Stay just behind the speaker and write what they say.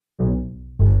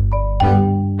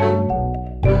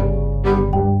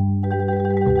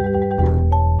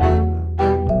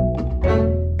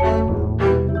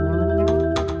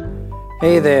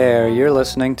there, you're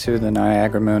listening to the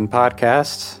Niagara Moon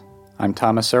podcast. I'm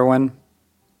Thomas Irwin.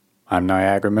 I'm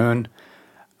Niagara Moon.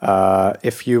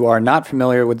 If you are not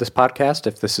familiar with this podcast,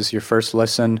 if this is your first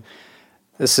listen,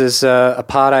 this is a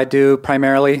pod I do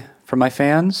primarily for my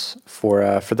fans, for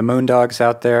the Moondogs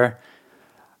out there.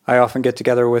 I often get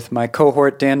together with my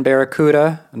cohort Dan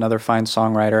Barracuda, another fine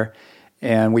songwriter,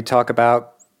 and we talk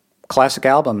about classic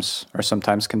albums or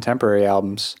sometimes contemporary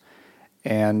albums.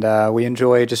 And we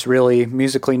enjoy just really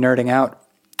musically nerding out.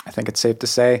 I think it's safe to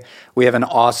say. We have an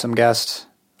awesome guest.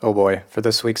 Oh boy, for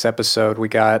this week's episode, we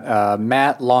got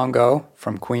Matt Longo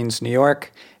from Queens, New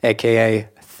York, a.k.a.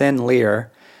 Thin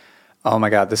Lear. Oh my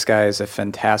God, this guy is a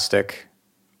fantastic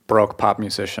Baroque pop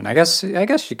musician. I guess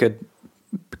you could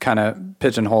kind of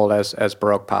pigeonhole it as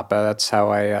Baroque pop. That's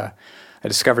how I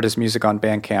discovered his music on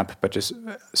Bandcamp, but just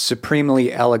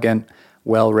supremely elegant,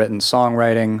 well-written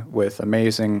songwriting with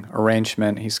amazing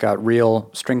arrangement. He's got real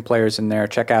string players in there.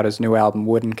 Check out his new album,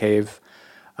 Wooden Cave.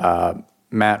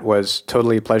 Matt was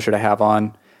totally a pleasure to have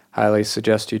on. Highly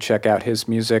suggest you check out his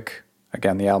music.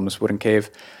 Again, the album is Wooden Cave,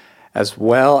 as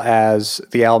well as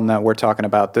the album that we're talking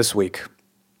about this week,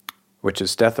 which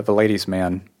is Death of a Ladies'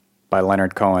 Man by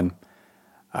Leonard Cohen.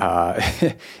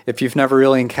 If you've never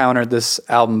really encountered this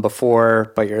album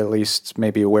before, but you're at least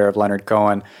maybe aware of Leonard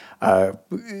Cohen,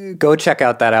 go check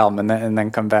out that album and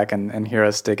then come back and hear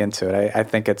us dig into it. I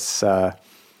think it's a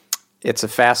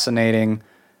fascinating,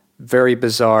 very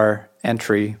bizarre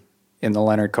entry in the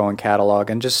Leonard Cohen catalog,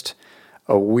 and just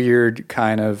a weird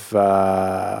kind of,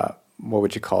 what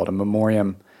would you call it, a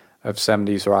memoriam of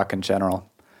 70s rock in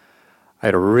general. I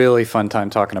had a really fun time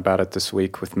talking about it this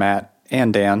week with Matt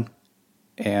and Dan,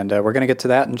 and we're going to get to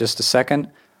that in just a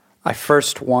second. I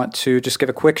first want to just give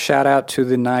a quick shout out to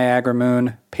the Niagara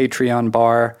Moon Patreon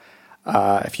bar.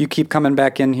 If you keep coming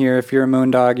back in here, if you're a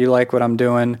Moondog, you like what I'm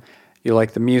doing, you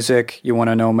like the music, you want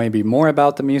to know maybe more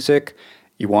about the music,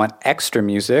 you want extra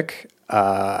music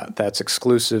that's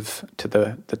exclusive to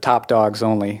the top dogs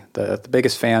only, the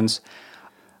biggest fans,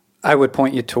 I would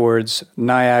point you towards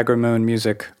Niagara Moon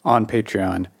Music on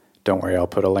Patreon. Don't worry, I'll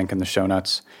put a link in the show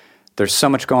notes. There's so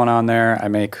much going on there. I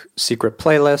make secret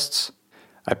playlists.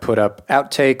 I put up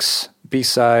outtakes,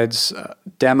 B-sides,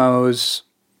 demos.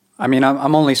 I mean,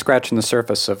 I'm only scratching the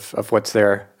surface of what's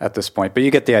there at this point, but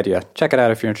you get the idea. Check it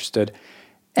out if you're interested.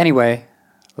 Anyway,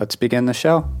 let's begin the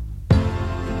show.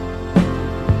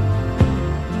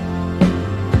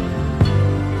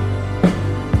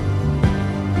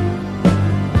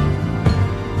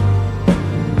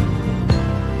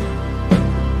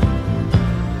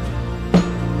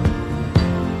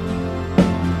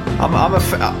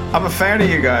 I'm a fan of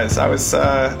you guys. I was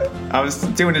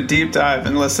doing a deep dive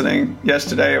and listening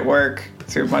yesterday at work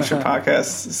to a bunch of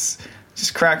podcasts. It's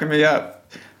just cracking me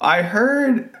up. I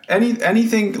heard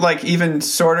anything like even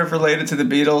sort of related to the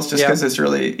Beatles, just because it's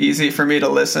really easy for me to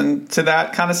listen to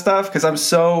that kind of stuff, because I'm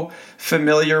so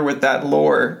familiar with that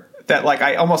lore that like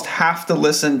I almost have to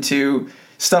listen to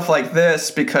stuff like this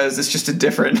because it's just a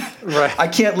different. Right. I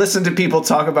can't listen to people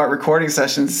talk about recording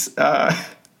sessions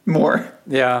more.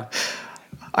 Yeah.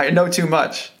 I know too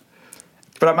much.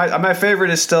 But my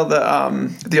favorite is still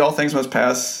the All Things Must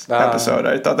Pass episode.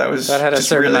 I thought that had a just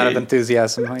certain really, amount of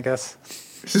enthusiasm, I guess.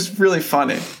 It's just really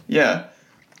funny. Yeah.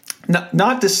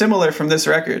 Not dissimilar from this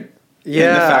record. Yeah.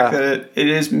 In the fact that it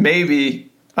is maybe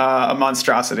a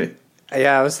monstrosity.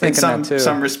 Yeah, I was thinking that too. In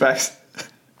some respects.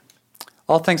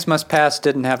 All Things Must Pass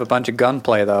didn't have a bunch of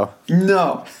gunplay, though.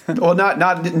 No. Well,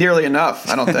 not nearly enough,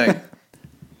 I don't think.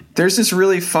 There's this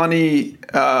really funny...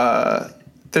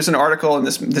 there's an article in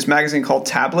this magazine called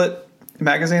Tablet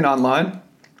magazine online.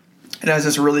 It has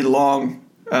this really long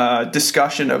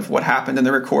discussion of what happened in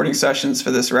the recording sessions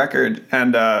for this record,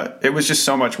 and it was just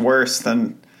so much worse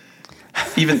than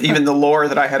even the lore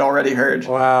that I had already heard.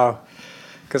 Wow.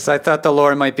 Because I thought the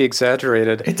lore might be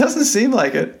exaggerated. It doesn't seem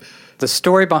like it. The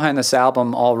story behind this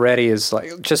album already is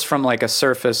like, just from like a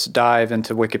surface dive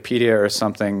into Wikipedia or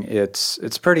something, it's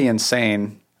pretty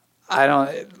insane.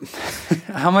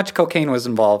 How much cocaine was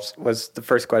involved was the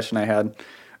first question I had.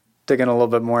 Digging a little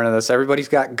bit more into this. Everybody's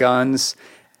got guns.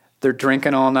 They're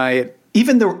drinking all night.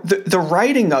 Even the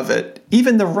writing of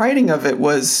it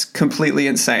was completely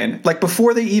insane. Like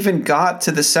before they even got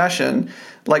to the session,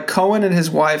 like Cohen and his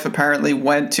wife apparently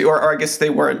went to, or I guess they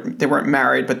weren't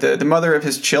married, but the mother of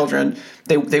his children,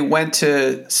 they went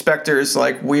to Spector's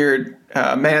like weird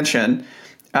mansion,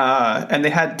 and they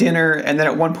had dinner, and then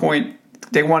at one point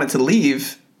they wanted to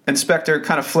leave, and Spector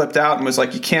kind of flipped out and was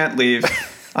like, "You can't leave.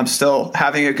 I'm still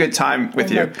having a good time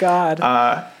with you." Oh my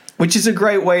God. Which is a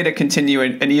great way to continue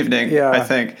an evening, I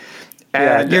think.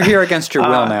 And you're here against your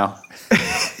will now.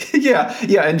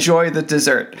 yeah, enjoy the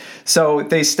dessert. So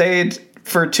they stayed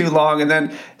for too long, and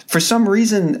then for some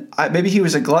reason, maybe he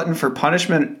was a glutton for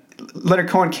punishment. Leonard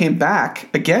Cohen came back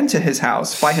again to his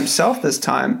house by himself this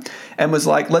time, and was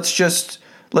like, "Let's just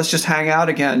hang out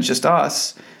again, just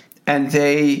us." And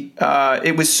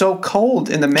it was so cold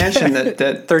in the mansion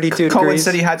that 32 Cohen degrees.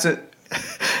 said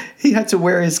he had to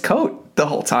wear his coat the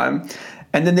whole time.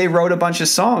 And then they wrote a bunch of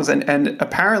songs, and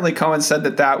apparently Cohen said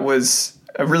that was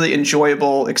a really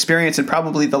enjoyable experience, and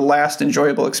probably the last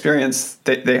enjoyable experience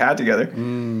they had together.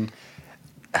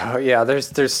 Oh yeah,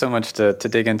 there's so much to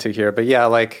dig into here, but yeah,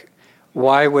 like,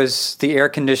 why was the air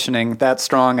conditioning that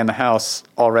strong in the house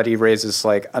already raises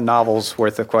like a novel's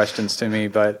worth of questions to me.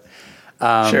 But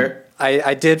Sure.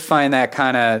 I did find that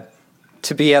kind of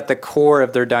to be at the core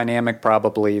of their dynamic,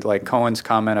 probably, like Cohen's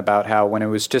comment about how when it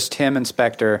was just him and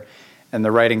Spector and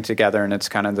they're writing together and it's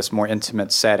kind of this more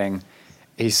intimate setting,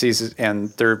 he sees, and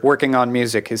they're working on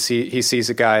music, he sees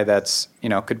a guy that's,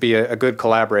 could be a good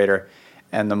collaborator.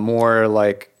 And the more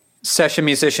like session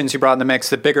musicians you brought in the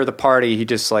mix, the bigger the party, he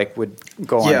just like would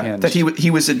go on hinge. That he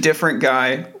was a different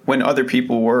guy when other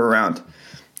people were around.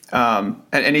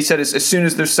 And he said as soon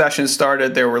as their session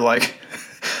started, there were like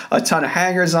a ton of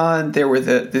hangers on. There were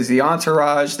the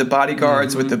entourage, the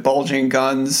bodyguards with the bulging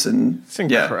guns, and it's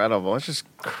incredible. It's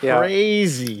just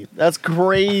crazy. Yeah. That's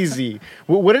crazy.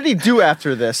 What did he do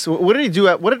after this? What did he do?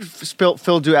 What did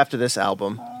Phil do after this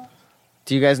album?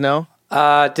 Do you guys know?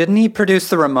 Didn't he produce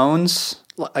the Ramones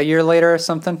a year later or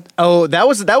something? Oh, that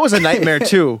was a nightmare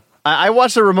too. I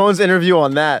watched the Ramones interview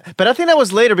on that, but I think that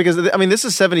was later because this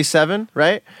is 77,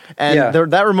 right? And that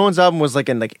Ramones album was like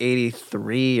in like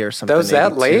 83 or something. That was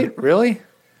that 82. Late? Really?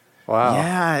 Wow.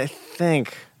 Yeah, I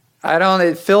think.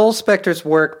 Phil Spector's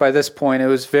work by this point, it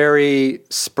was very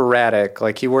sporadic.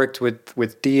 Like he worked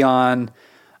with Dion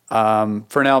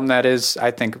for an album that is, I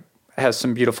think, has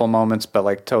some beautiful moments, but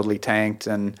like totally tanked.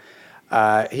 And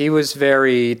he was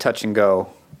very touch and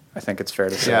go, I think it's fair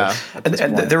to say. Yeah.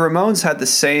 And the Ramones had the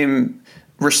same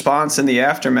response in the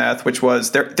aftermath, which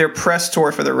was their press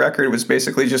tour for the record was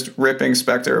basically just ripping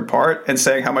Spector apart and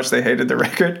saying how much they hated the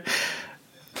record.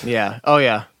 Yeah. Oh,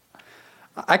 yeah.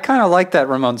 I kind of like that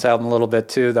Ramones album a little bit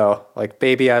too, though. Like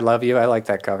 "Baby, I Love You," I like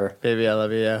that cover. "Baby, I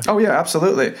Love You," yeah. Oh yeah,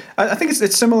 absolutely. I think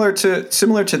it's similar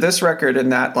to this record in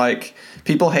that like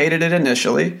people hated it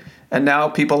initially, and now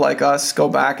people like us go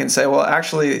back and say, well,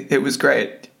 actually, it was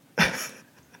great.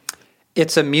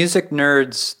 It's a music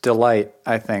nerd's delight,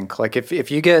 I think. Like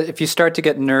if you start to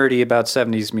get nerdy about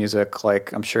 70s music,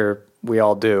 like I'm sure we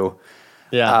all do.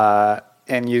 Yeah.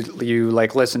 And you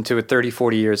like listen to it 30,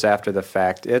 40 years after the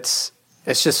fact. It's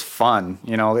just fun,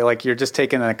 like you're just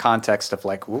taken in the context of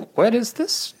like, what is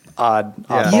this odd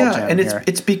yeah, and here?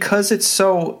 it's because it's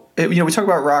so, we talk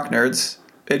about rock nerds.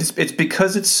 It's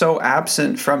because it's so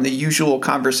absent from the usual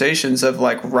conversations of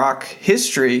like rock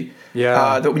history.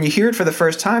 Yeah. That when you hear it for the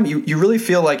first time, you really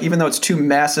feel like, even though it's two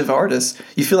massive artists,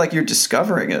 you feel like you're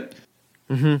discovering it.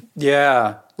 Mm-hmm.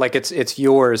 Yeah. Like it's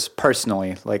yours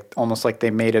personally, like almost like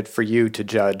they made it for you to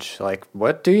judge. Like,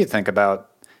 what do you think about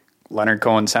Leonard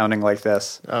Cohen sounding like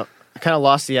this? Oh, I kind of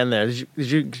lost the end there. Did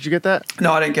you get that?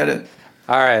 No, I didn't get it.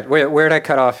 All right. Where'd I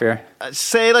cut off here?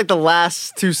 Say like the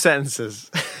last two sentences.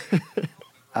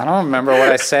 I don't remember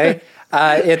what I say.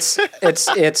 It's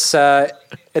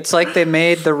like they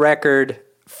made the record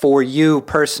for you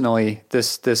personally,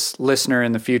 this listener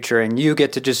in the future, and you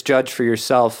get to just judge for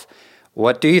yourself.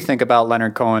 What do you think about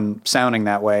Leonard Cohen sounding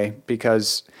that way?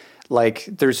 Because like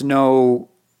there's no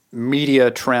media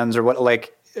trends or what,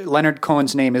 like Leonard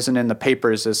Cohen's name isn't in the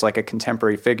papers as like a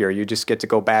contemporary figure. You just get to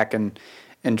go back and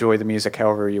enjoy the music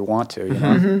however you want to, you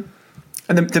know? Mm-hmm.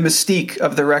 And the mystique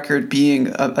of the record being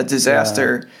a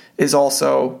disaster is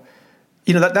also,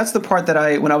 that's the part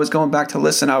that when I was going back to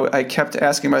listen, I kept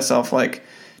asking myself, like,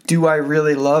 do I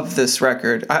really love this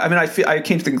record? I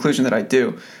came to the conclusion that I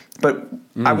do, but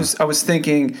I was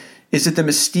thinking, is it the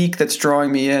mystique that's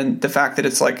drawing me in? The fact that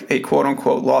it's like a quote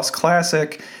unquote lost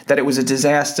classic, that it was a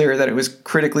disaster, that it was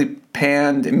critically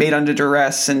panned, made under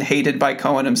duress, and hated by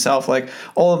Cohen himself. Like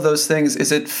all of those things,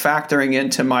 is it factoring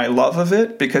into my love of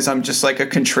it because I'm just like a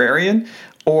contrarian,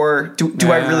 or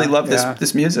do I really love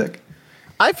this music?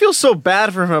 I feel so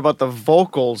bad for him about the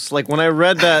vocals. Like when I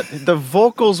read that, the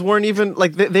vocals weren't even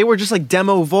like they were just like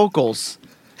demo vocals.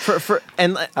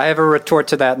 And I have a retort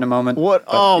to that in a moment. What?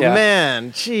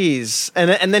 Man, jeez.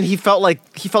 And then he felt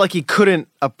like he couldn't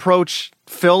approach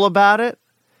Phil about it.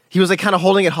 He was like kind of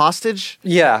holding it hostage.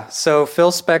 Yeah. So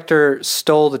Phil Spector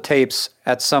stole the tapes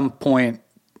at some point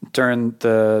during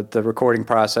the recording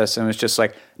process and was just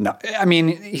like, no. I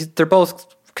mean, they're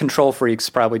both control freaks,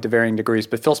 probably to varying degrees,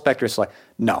 but Phil Spector's like,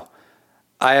 no,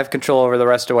 I have control over the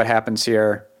rest of what happens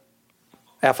here.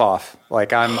 F off.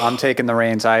 Like I'm taking the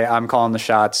reins. I'm calling the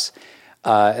shots.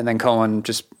 And then Cohen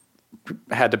just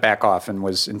had to back off and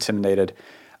was intimidated,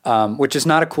 which is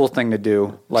not a cool thing to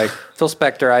do. Like Phil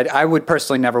Spector, I would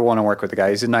personally never want to work with the guy.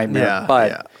 He's a nightmare.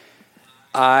 But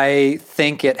I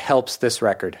think it helps this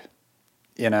record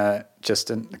in a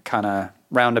kind of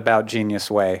roundabout genius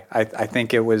way. I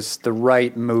think it was the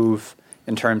right move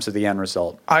in terms of the end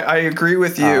result. I agree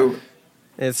with you.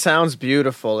 It sounds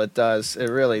beautiful. It does. It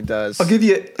really does. I'll give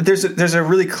you. There's a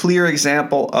really clear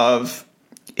example of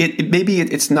it. Maybe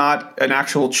it's not an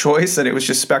actual choice, and it was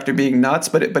just Spector being nuts,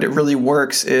 but it really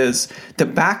works. Is the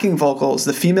backing vocals,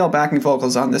 the female backing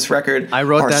vocals on this record? I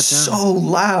wrote are that down. So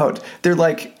loud. They're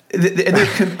like,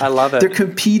 I love it. They're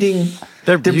competing.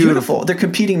 They're beautiful. They're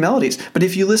competing melodies. But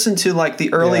if you listen to like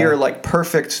the earlier like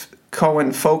perfect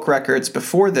Cohen folk records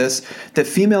before this, the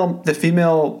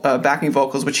female backing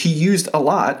vocals, which he used a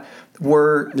lot,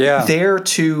 were there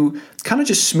to kind of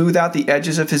just smooth out the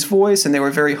edges of his voice, and they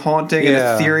were very haunting and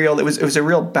ethereal. It was a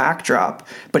real backdrop.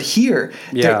 But here,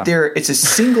 it's a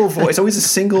single voice, always a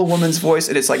single woman's voice,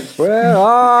 and it's like, where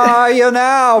are you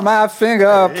now, my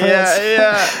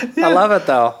fingerprints? I love it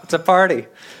though. It's a party.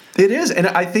 It is, and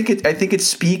I think it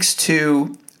speaks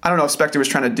to. I don't know if Spector was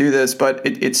trying to do this, but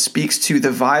it speaks to the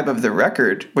vibe of the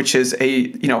record, which is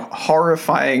a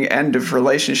horrifying end of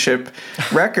relationship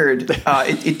record.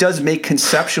 It does make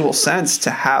conceptual sense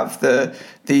to have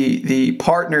the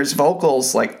partner's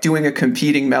vocals like doing a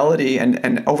competing melody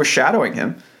and overshadowing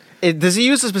him. Does he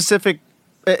use a specific?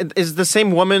 Is the same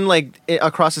woman like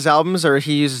across his albums, or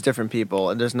he uses different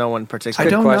people and there's no one particular? I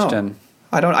don't question. know.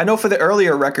 I know for the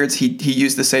earlier records he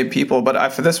used the same people,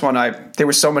 but for this one there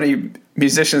were so many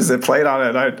musicians that played on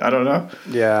it. I don't know.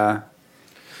 Yeah.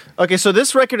 Okay, so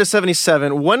this record is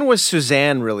 77. When was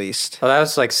Suzanne released? Oh, that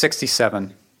was like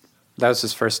 67. That was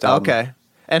his first album. Okay.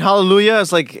 And Hallelujah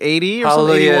is like 80 or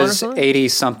Hallelujah something? is 80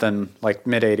 something, like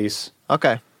mid 80s.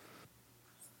 Okay.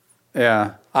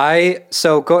 Yeah.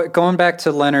 Going back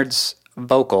to Leonard's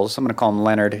vocals, I'm going to call him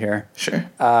Leonard here. Sure.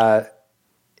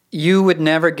 You would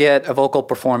never get a vocal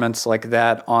performance like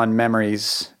that on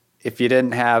Memories if you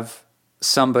didn't have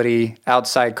somebody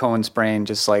outside Cohen's brain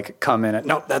just like come in and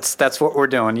no, that's what we're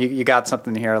doing. You got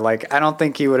something here. Like I don't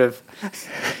think he wouldn't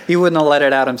have let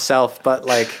it out himself, but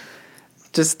like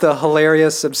just the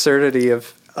hilarious absurdity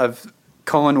of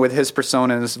Cohen with his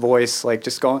persona and his voice, like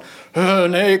just going, "Her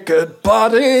naked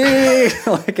body,"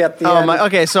 like at the end.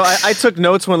 Okay, so I took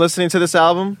notes when listening to this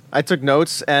album. I took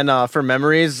notes, and for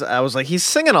Memories, I was like, he's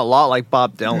singing a lot like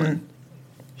Bob Dylan.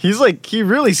 Mm-hmm. He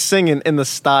really singing in the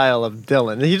style of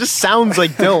Dylan. He just sounds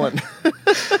like Dylan.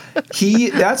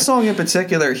 That song in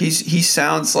particular, he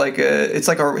sounds like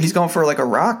he's going for like a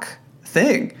rock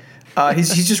thing.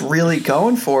 He's just really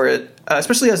going for it.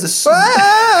 Especially as the song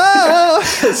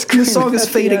is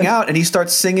fading out and he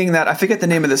starts singing that. I forget the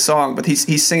name of the song, but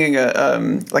he's singing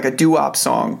like a doo-wop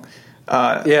song.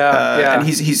 And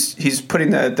he's putting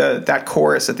that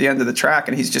chorus at the end of the track,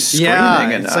 and he's just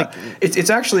screaming. And it's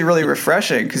actually really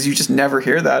refreshing because you just never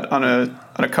hear that on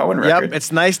a Cohen record. Yep,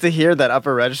 it's nice to hear that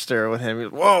upper register with him.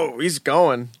 Whoa, he's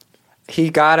going. He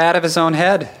got out of his own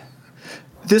head.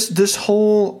 This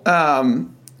whole.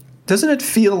 Doesn't it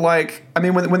feel like, I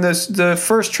mean, when the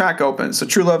first track opens, so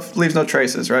True Love Leaves No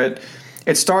Traces, right?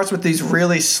 It starts with these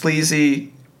really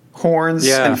sleazy horns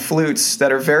and flutes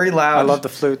that are very loud. I love the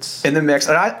flutes. In the mix.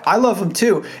 And I love them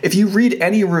too. If you read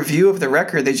any review of the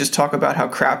record, they just talk about how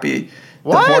crappy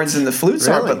the horns and the flutes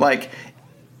are. But like,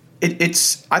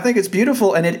 I think it's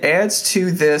beautiful, and it adds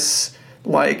to this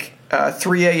like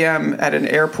 3 a.m. at an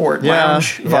airport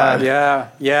lounge vibe.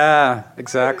 Yeah,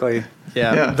 exactly.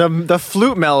 Yeah. The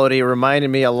flute melody reminded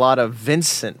me a lot of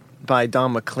Vincent by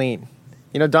Don McLean.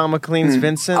 You know Don McLean's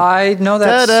Vincent? I know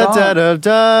that song.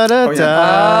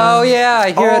 Oh, yeah,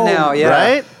 I hear it now. Yeah.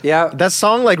 Right? Yeah. That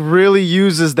song like really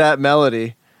uses that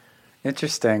melody.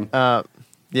 Interesting.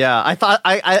 Yeah, I thought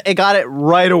I got it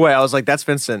right away. I was like, that's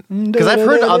Vincent. Because I've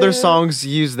heard other songs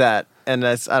use that, and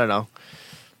I don't know.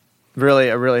 I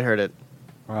really heard it.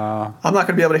 Wow. I'm not going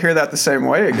to be able to hear that the same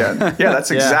way again. Yeah,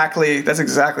 that's exactly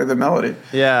the melody.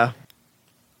 Yeah.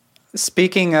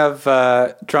 Speaking of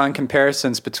drawing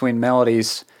comparisons between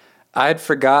melodies, I'd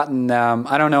forgotten.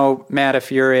 I don't know, Matt,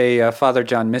 if you're a Father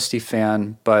John Misty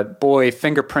fan, but boy,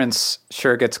 Fingerprints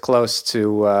sure gets close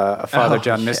to a Father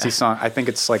John Misty song. I think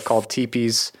it's like called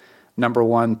Teepees number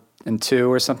 1 and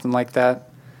 2 or something like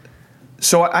that.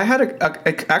 So I had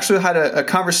a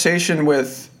conversation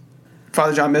with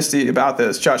Father John Misty about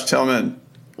this, Josh Tillman.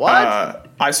 What?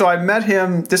 I met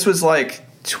him. This was like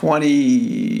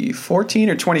 2014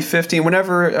 or 2015,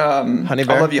 whenever Honey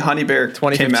Bear? I Love You, Honey Bear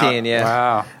 2015, came out.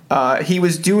 yeah. Wow. He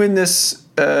was doing this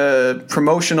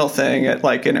promotional thing at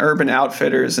like an Urban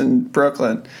Outfitters in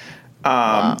Brooklyn.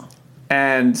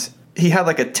 And he had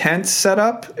like a tent set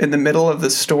up in the middle of the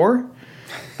store.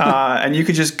 And you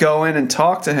could just go in and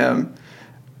talk to him.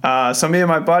 So me and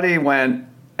my buddy went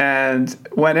in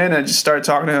and just started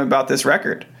talking to him about this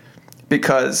record.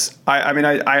 Because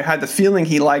I had the feeling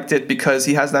he liked it because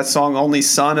he has that song "Only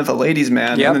Son of a Ladies'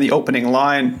 Man," Yep. and then the opening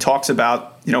line talks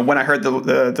about, you know, when I heard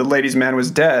the ladies' man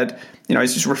was dead. You know,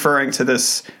 he's just referring to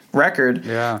this record.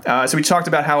 Yeah. So we talked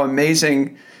about how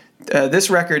amazing this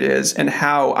record is, and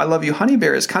how "I Love You, Honey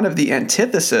Bear" is kind of the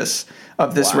antithesis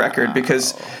of this record,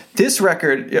 because this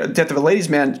record, "Death of a Ladies'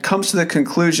 Man," comes to the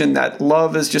conclusion that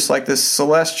love is just like this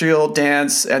celestial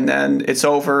dance, and then it's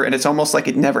over, and it's almost like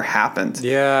it never happened.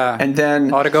 Yeah. And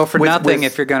then ought to go for nothing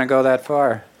if you're going to go that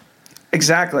far.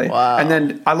 Exactly. Wow. And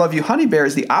then "I Love You, Honey Bear"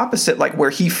 is the opposite, like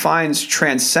where he finds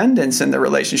transcendence in the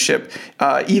relationship,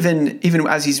 even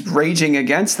as he's raging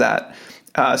against that.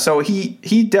 So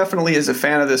he definitely is a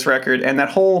fan of this record, and that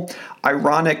whole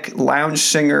ironic lounge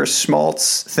singer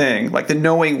schmaltz thing, like the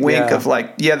knowing wink of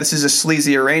like, yeah, this is a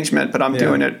sleazy arrangement, but I'm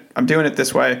doing it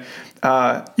this way.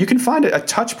 You can find a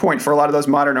touch point for a lot of those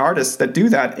modern artists that do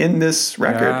that in this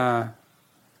record. Yeah.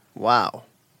 Wow.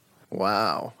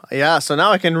 Yeah, so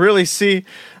now I can really see,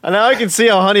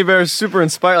 how Honey Bear is super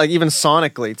inspired, like even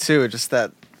sonically too, just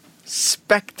that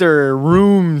Spectre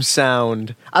room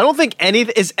sound. I don't think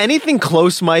is anything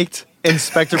close mic'd in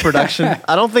Spectre production.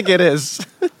 I don't think it is.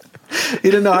 He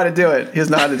didn't know how to do it. He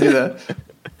doesn't know how to do that.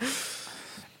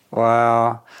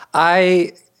 Wow.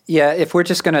 If we're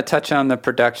just going to touch on the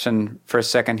production for a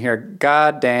second here,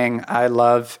 god dang, I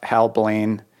love Hal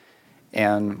Blaine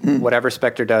and whatever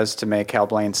Spectre does to make Hal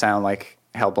Blaine sound like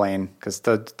Hal Blaine, because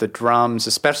the drums,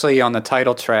 especially on the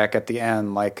title track at the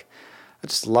end, like, I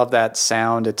just love that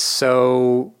sound. It's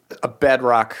so a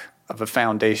bedrock of a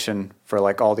foundation for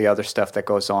like all the other stuff that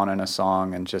goes on in a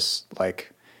song, and just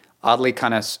like oddly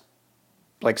kind of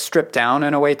like stripped down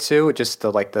in a way too. Just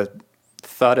the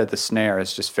thud of the snare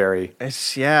is just very.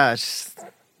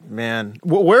 Man.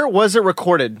 Where was it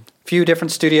recorded? Few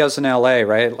different studios in LA,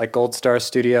 right? Like Gold Star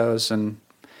Studios, and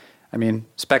I mean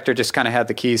Spectre just kind of had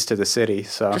the keys to the city.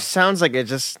 So It just sounds like it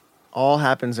just all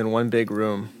happens in one big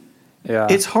room. Yeah,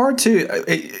 it's hard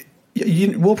to.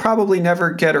 We'll probably never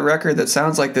get a record that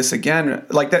sounds like this again.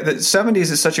 Like that, the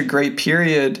 70s is such a great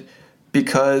period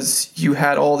because you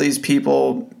had all these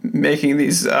people making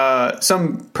these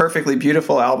some perfectly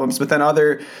beautiful albums, but then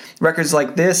other records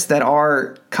like this that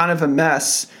are kind of a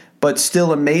mess, but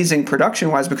still amazing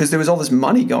production-wise because there was all this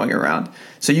money going around.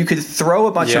 So you could throw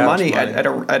a bunch of money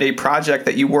at a project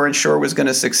that you weren't sure was going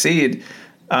to succeed.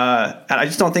 And I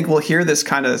just don't think we'll hear this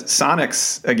kind of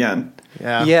sonics again.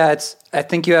 Yeah. I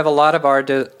think you have a lot of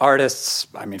artists.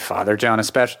 I mean, Father John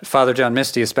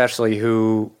Misty especially,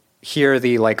 who hear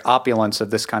the like opulence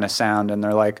of this kind of sound, and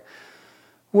they're like,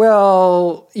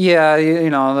 "Well, yeah, you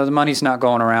know, the money's not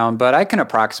going around, but I can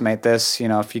approximate this. You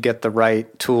know, if you get the right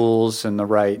tools and the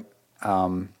right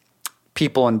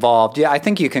people involved, yeah, I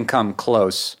think you can come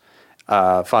close."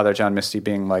 Father John Misty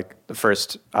being like the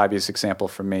first obvious example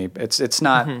for me. It's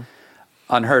not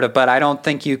unheard of, but I don't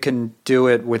think you can do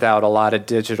it without a lot of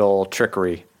digital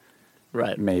trickery.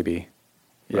 Right. Right. Maybe.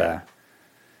 Yeah.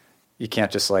 You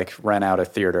can't just like rent out a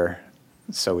theater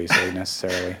so easily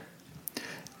necessarily.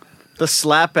 The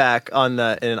slapback on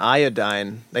in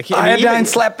Iodine. Like Iodine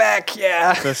slapback,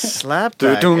 yeah. The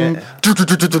slapback.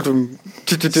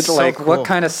 Like, cool. what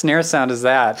kind of snare sound is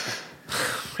that?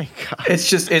 My God. It's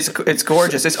just it's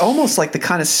gorgeous. It's almost like the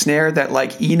kind of snare that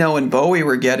like Eno and Bowie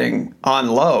were getting on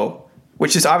Low,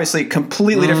 which is obviously a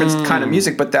completely different kind of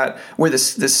music, but that where the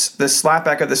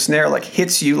slapback of the snare like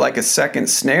hits you like a second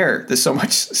snare. There's so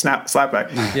much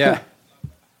slapback. Yeah.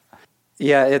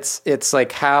 Yeah, it's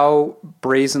like how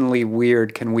brazenly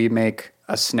weird can we make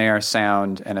a snare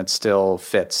sound and it still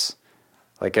fits?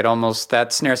 Like that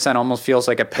snare sound almost feels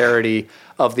like a parody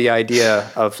of the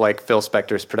idea of like Phil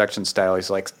Spector's production style.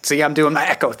 He's like, "See, I'm doing the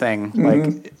echo thing."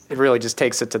 Like it really just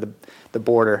takes it to the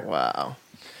border. Wow.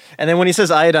 And then when he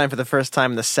says Iodine for the first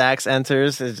time, the sax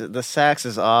enters. The sax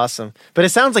is awesome, but it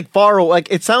sounds like far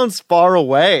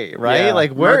away, right? Yeah,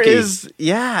 like where murky. is?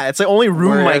 Yeah, it's like only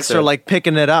room Where mics is are it? like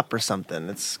picking it up or something.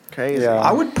 It's crazy. Yeah.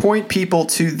 I would point people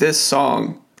to this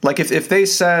song. Like if they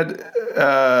said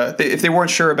if they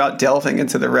weren't sure about delving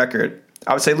into the record,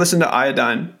 I would say listen to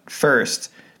Iodine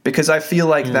first, because I feel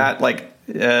like that like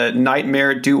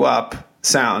nightmare doo-wop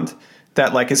sound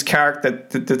that like his character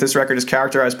that this record is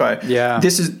characterized by. Yeah.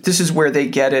 This is where they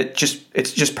get it.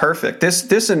 It's just perfect.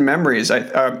 This and Memories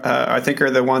I think are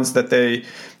the ones that they.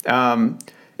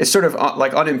 It's sort of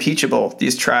like unimpeachable,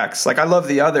 these tracks. Like I love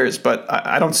the others, but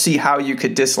I don't see how you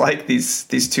could dislike these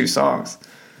two songs.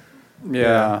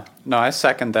 Yeah. No, I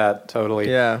second that totally.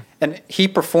 Yeah. And he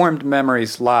performed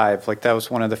Memories live. Like that was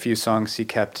one of the few songs he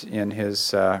kept in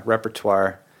his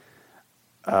repertoire.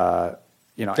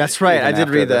 That's right. I did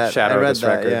read that. I read that.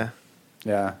 Record. Yeah.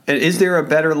 Yeah. And is there a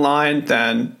better line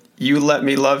than "You let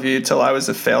me love you till I was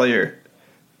a failure"?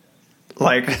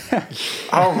 Like,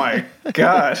 oh my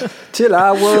god! Till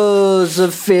I was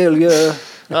a failure.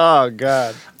 Oh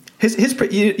god. His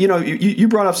you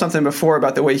brought up something before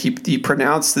about the way he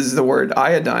pronounces the word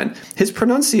iodine. His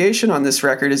pronunciation on this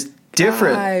record is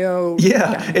different. And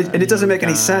it doesn't make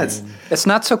any sense. It's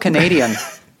not so Canadian,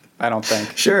 I don't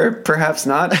think. Sure, perhaps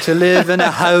not. To live in a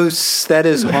house that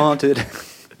is haunted.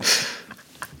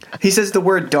 He says the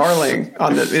word "darling"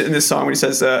 in this song when he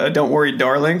says "Don't worry,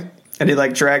 darling," and he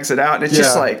like drags it out, and it's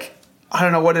just like, I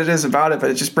don't know what it is about it,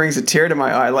 but it just brings a tear to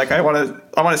my eye. Like I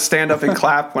want to stand up and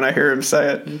clap when I hear him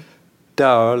say it.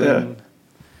 Darling. Yeah.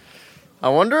 I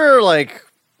wonder like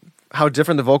how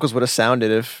different the vocals would have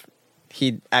sounded if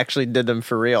he actually did them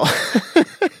for real.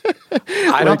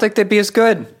 I don't think they'd be as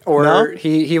good. Or No?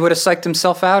 he would have psyched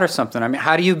himself out or something. I mean,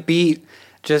 how do you beat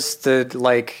just the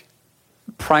like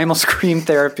primal scream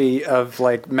therapy of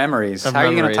like Memories? Of How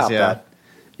are you going to Memories, top yeah. that?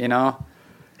 You know?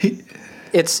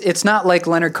 It's not like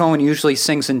Leonard Cohen usually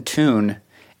sings in tune,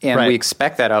 and Right. we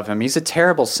expect that of him. He's a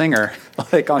terrible singer,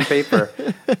 like on paper.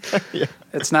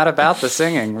 It's not about the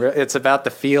singing. It's about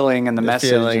the feeling and the message.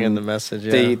 feeling and the message,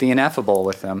 yeah. The ineffable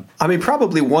with him. I mean,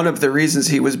 probably one of the reasons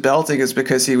he was belting is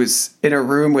because he was in a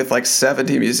room with like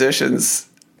 70 musicians,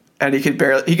 and he could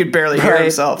barely hear Right,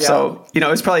 himself. yeah. So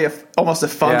it's probably almost a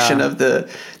function Yeah. of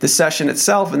the session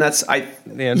itself, and that's The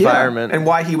environment. and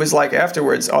why he was like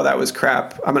afterwards, "Oh, that was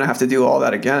crap. I'm gonna have to do all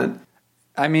that again."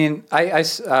 I mean, I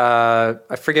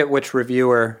forget which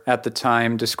reviewer at the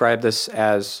time described this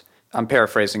as, I'm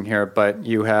paraphrasing here, but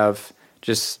you have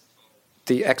just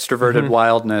the extroverted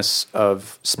wildness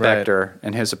of Spector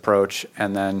and his approach,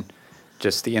 and then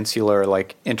just the insular,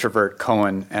 like, introvert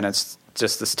Cohen, and it's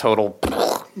just this total,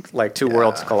 like, two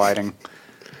worlds colliding.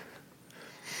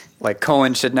 Like,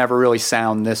 Cohen should never really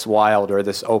sound this wild or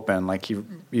this open. Like, he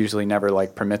usually never,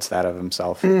 like, permits that of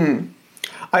himself.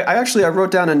 I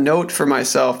wrote down a note for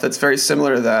myself that's very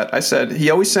similar to that. I said he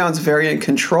always sounds very in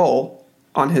control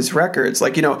on his records.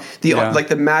 Like, like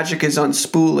the magic is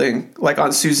unspooling. Like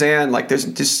on Suzanne, like there's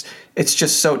just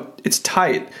it's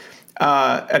tight.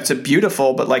 It's a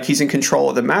beautiful, but like he's in control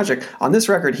of the magic. On this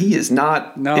record, he is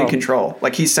not in control.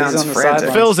 Like he sounds on the frantic.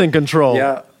 sidelines. Phil's in control.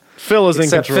 Yeah. Phil is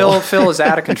Except in control. Phil is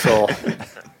out of control.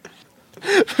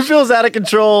 Phil's out of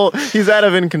control. He's out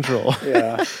of in control.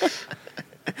 Yeah.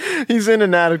 He's in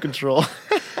and out of control.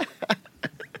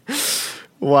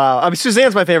 Wow. I mean,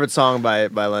 Suzanne's my favorite song by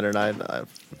Leonard. I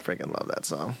freaking love that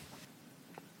song.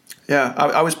 Yeah,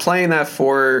 I was playing that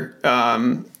for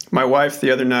my wife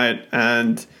the other night,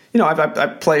 and I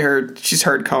play her. She's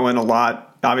heard Cohen a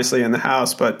lot, obviously in the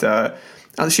house, but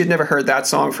she had never heard that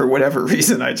song for whatever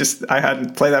reason. I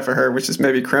hadn't played that for her, which is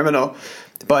maybe criminal.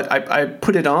 But I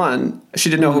put it on. She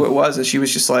didn't know who it was, and she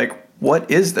was just like,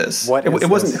 "What is this?" It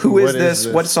wasn't "Who is this?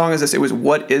 What song is this?" It was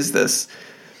 "What is this?"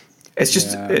 It's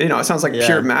just it sounds like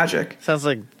pure magic. Sounds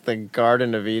like the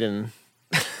Garden of Eden.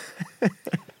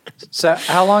 So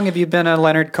how long have you been a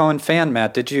Leonard Cohen fan,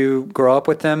 Matt? Did you grow up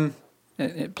with him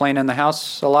playing in the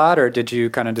house a lot, or did you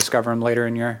kind of discover him later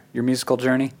in your musical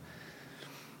journey?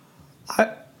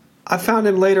 I found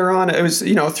him later on. It was,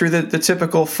 through the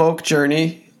typical folk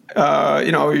journey.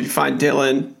 You find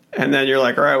Dylan, and then you're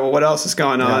like, all right, well, what else is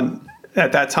going on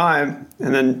at that time?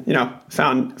 And then,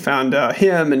 found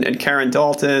him and Karen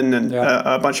Dalton and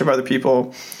a bunch of other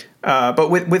people. But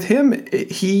with him,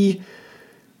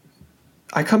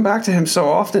 I come back to him so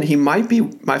often. He might be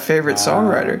my favorite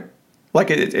songwriter. Like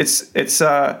it's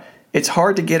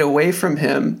hard to get away from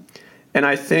him. And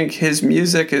I think his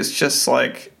music is just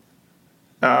like,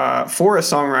 for a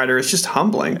songwriter, it's just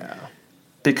humbling. Yeah.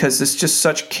 Because there's just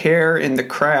such care in the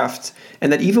craft,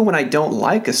 and that even when I don't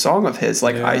like a song of his,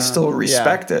 like I still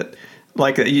respect it.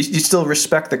 Like you still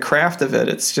respect the craft of it.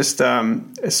 It's just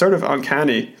it's sort of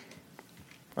uncanny.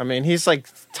 I mean, he's like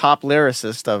top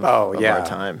lyricist of our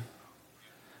time.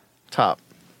 Top.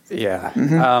 Yeah.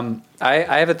 Mm-hmm.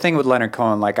 I have a thing with Leonard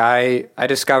Cohen. Like I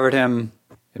discovered him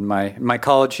in my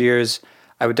college years.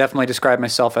 I would definitely describe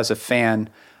myself as a fan.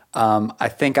 I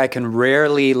think I can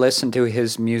rarely listen to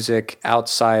his music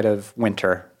outside of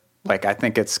winter. Like, I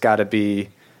think it's got to be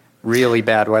really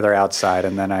bad weather outside,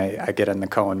 and then I get in the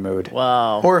Cohen mood.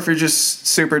 Wow. Or if you're just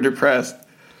super depressed.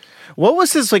 What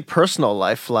was his like personal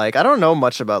life like? I don't know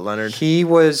much about Leonard. He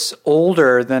was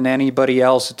older than anybody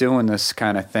else doing this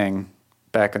kind of thing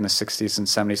back in the 60s and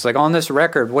 70s. Like on this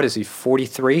record, what is he,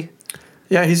 43?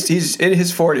 Yeah, he's in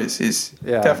his 40s. He's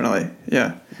definitely,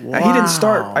 yeah. Wow. He didn't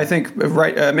start, I think,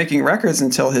 making records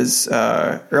until his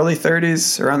early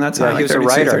 30s, around that time. Yeah, he like was a 32,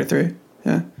 writer. 33.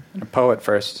 Yeah. A poet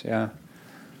first, yeah.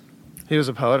 He was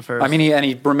a poet first. I mean,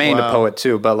 he remained a Wow. poet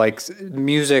too, but like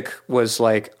music was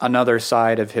like another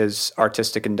side of his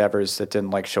artistic endeavors that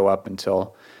didn't like show up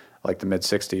until like the mid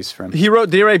 60s.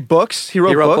 Did he write books? He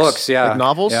wrote books, yeah. Like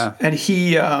novels? Yeah. And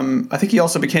he, I think he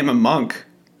also became a monk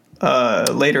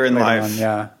later in life.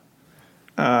 Yeah.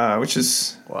 Which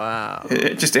is Wow.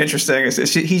 just interesting.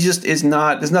 He just is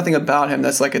not, there's nothing about him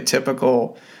that's like a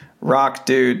typical rock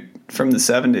dude from the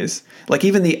 70s. Like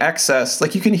even the excess,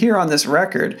 like you can hear on this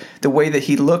record, the way that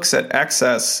he looks at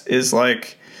excess is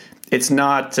like, it's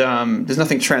not, there's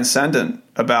nothing transcendent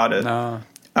about it. No.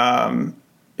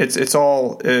 It's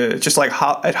all just like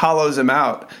it hollows him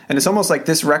out. And it's almost like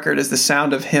this record is the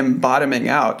sound of him bottoming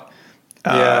out.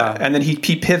 And then he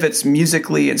pivots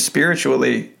musically and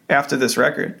spiritually after this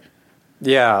record.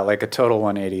 Yeah, like a total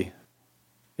 180.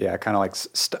 Yeah, kind of like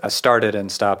started and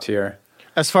stopped here.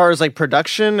 As far as like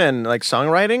production and like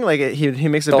songwriting, like he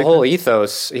makes a The big whole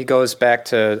ethos, he goes back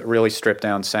to really stripped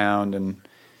down sound and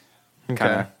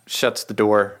kind of shuts the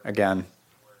door again,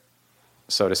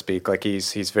 so to speak. Like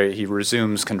he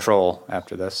resumes control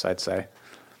after this, I'd say.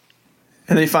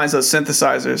 And then he finds those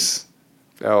synthesizers.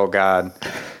 Oh God.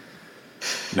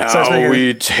 Now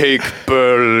we take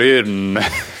Berlin.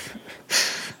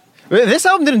 This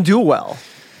album didn't do well.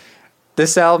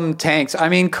 This album tanks. I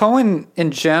mean, Cohen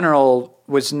in general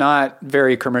was not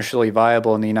very commercially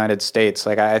viable in the United States.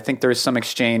 Like I think there was some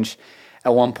exchange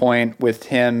at one point with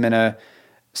him and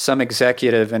some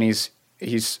executive, and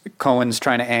Cohen's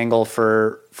trying to angle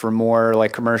for more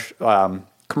like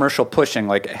commercial pushing,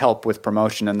 like help with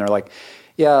promotion, and they're like,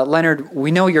 "Yeah, Leonard,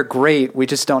 we know you're great. We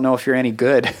just don't know if you're any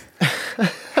good."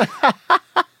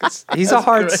 He's a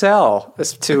hard sell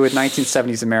to a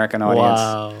 1970s American audience.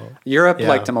 Wow. Europe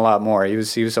liked him a lot more. He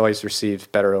was always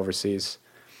received better overseas.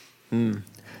 Do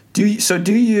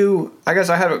you? I guess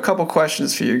I have a couple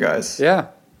questions for you guys. Yeah.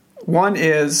 One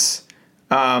is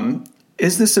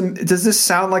does this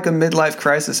sound like a midlife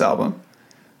crisis album?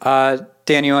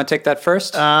 Dan, you want to take that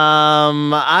first?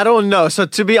 I don't know. So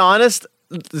to be honest,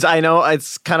 I know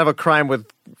it's kind of a crime with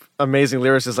amazing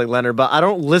lyricists like Leonard, but I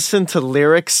don't listen to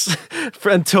lyrics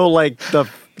until like the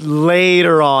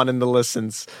later on in the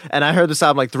listens. And I heard this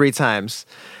album like 3 times,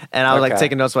 and I was like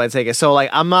taking notes while I take it. So like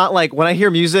I'm not like, when I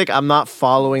hear music, I'm not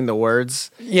following the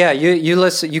words. Yeah, you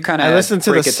listen. You kind of I listen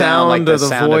to the sound of the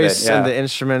voice of it, and the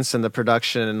instruments and the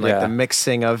production and like the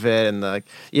mixing of it, and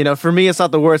the for me it's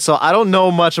not the words. So I don't know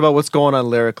much about what's going on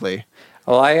lyrically.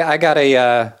 Well, I got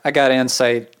an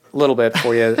insight a little bit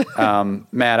for you,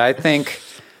 Matt. I think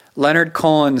Leonard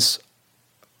Cohen's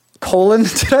Colon?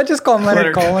 Did I just call him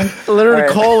Leonard Cohen? Leonard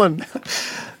Cohen.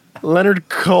 Leonard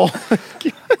Cohen.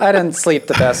 I didn't sleep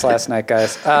the best last night,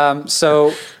 guys.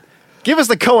 So give us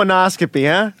the colonoscopy,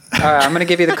 huh? All right, I'm going to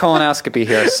give you the colonoscopy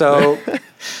here. So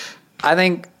I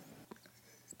think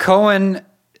Cohen,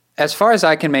 as far as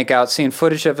I can make out, seeing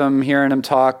footage of him, hearing him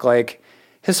talk, like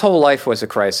his whole life was a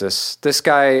crisis. This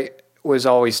guy was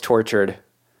always tortured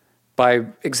by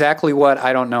exactly what,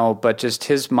 I don't know, but just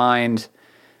his mind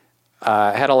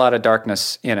had a lot of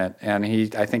darkness in it, and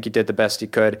I think he did the best he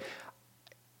could.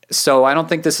 So I don't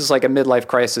think this is like a midlife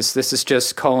crisis. This is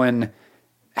just Cohen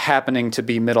happening to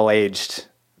be middle-aged,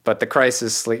 but the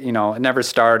crisis, it never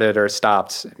started or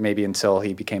stopped, maybe until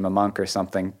he became a monk or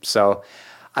something. So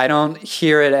I don't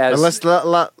hear it as... Last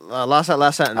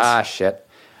sentence. Ah, shit.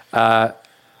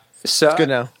 So it's good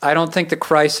now. I don't think the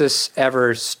crisis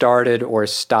ever started or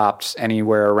stopped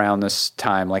anywhere around this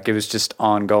time. Like it was just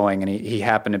ongoing, and he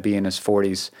happened to be in his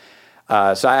 40s.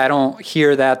 So I don't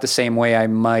hear that the same way I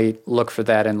might look for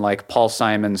that in like Paul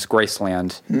Simon's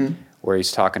Graceland, where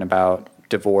he's talking about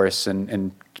divorce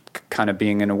and kind of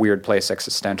being in a weird place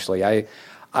existentially.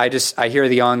 I hear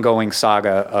the ongoing saga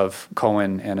of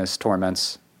Cohen and his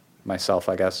torments myself,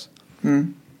 I guess.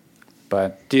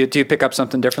 But do you pick up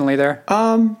something differently there?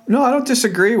 No, I don't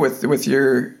disagree with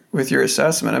your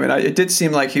assessment. I mean, it did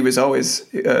seem like he was always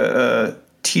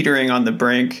teetering on the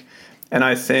brink, and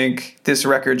I think this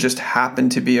record just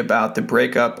happened to be about the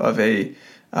breakup of a.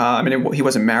 He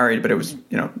wasn't married, but it was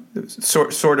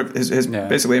sort of his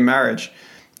basically a marriage,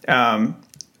 and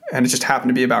it just happened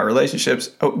to be about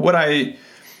relationships. What I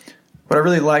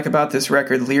really like about this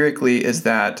record lyrically is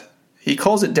that he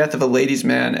calls it Death of a Ladies'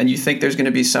 Man, and you think there's going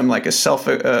to be some like a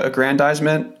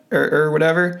self-aggrandizement or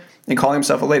whatever, and calling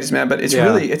himself a ladies' man, but it's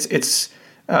really it's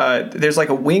there's like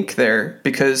a wink there,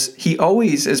 because he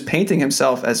always is painting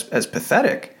himself as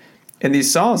pathetic in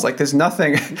these songs. Like there's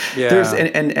nothing, there's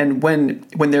and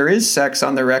when there is sex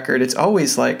on the record, it's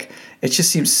always like it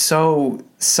just seems so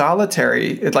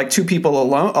solitary. It's like two people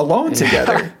alone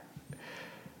together.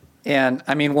 And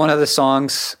I mean, one of the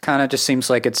songs kind of just seems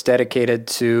like it's dedicated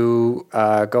to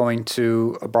going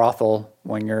to a brothel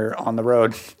when you're on the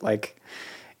road. Like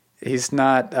he's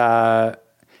not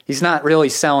really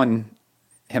selling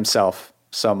himself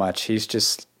so much. He's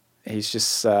just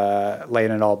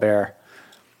laying it all bare.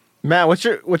 Matt, what's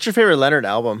your favorite Leonard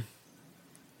album?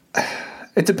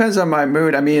 It depends on my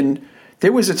mood. I mean,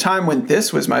 there was a time when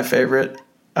this was my favorite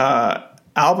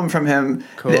album from him.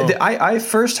 Cool. I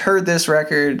first heard this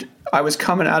record, I was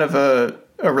coming out of a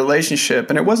relationship,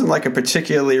 and it wasn't like a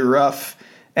particularly rough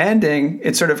ending.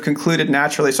 It sort of concluded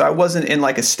naturally, so I wasn't in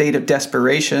like a state of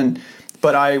desperation,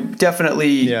 but I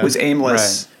definitely was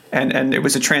aimless, right. and it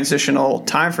was a transitional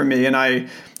time for me, and I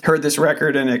heard this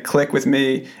record and it clicked with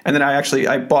me, and then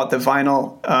I bought the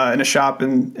vinyl in a shop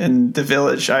in the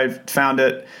Village. I found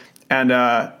it, and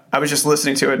I was just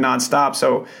listening to it nonstop,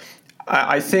 so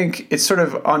I think it's sort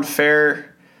of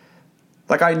unfair.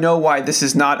 Like, I know why this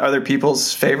is not other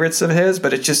people's favorites of his,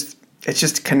 but it just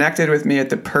connected with me at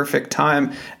the perfect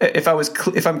time. If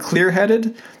I'm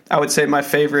clear-headed, I would say my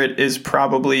favorite is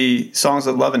probably Songs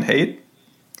of Love and Hate.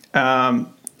 I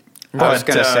was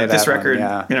going to say that this record,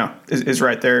 one, is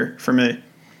right there for me.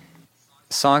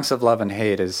 Songs of Love and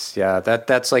Hate is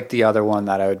that's like the other one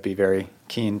that I would be very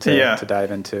keen to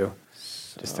dive into.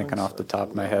 Just thinking off the top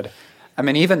of my head. I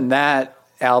mean, even that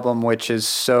album, which is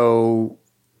so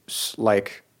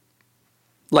like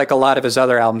a lot of his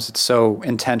other albums, it's so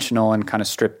intentional and kind of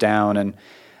stripped down and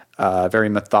very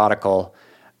methodical.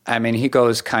 I mean, he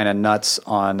goes kind of nuts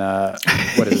on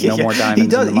what is it, No More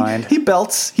Diamonds in the Mind. He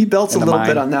belts a little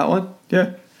bit on that one.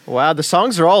 Yeah. Wow, the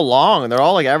songs are all long. They're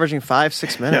all like averaging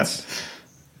 5-6 minutes.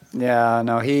 Yeah,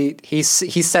 no, he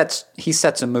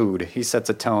sets a mood. He sets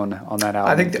a tone on that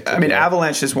album. I mean,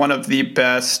 Avalanche is one of the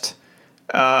best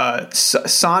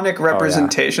sonic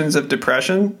representations of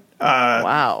depression.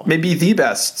 Wow. Maybe the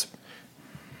best.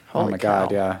 Holy cow.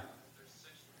 God, yeah.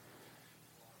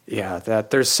 Yeah,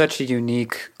 that there's such a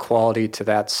unique quality to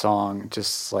that song.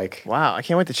 Just like, wow, I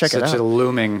can't wait to check it out. Such a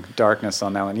looming darkness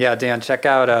on that one. Yeah, Dan, check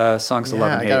out Songs of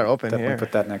Love and Hate. I got it open Definitely here.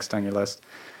 Put that next on your list.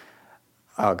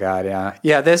 Oh God, yeah.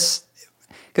 Yeah, because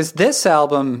this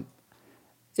album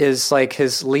is like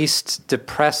his least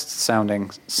depressed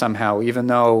sounding somehow, even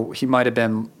though he might have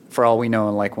been, for all we know,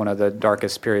 in like one of the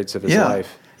darkest periods of his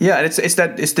life. Yeah, and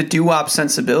it's the doo-wop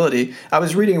sensibility. I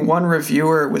was reading, one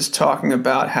reviewer was talking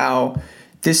about how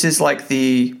this is like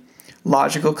the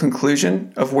logical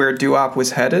conclusion of where doo-wop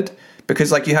was headed,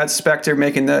 because like you had Spector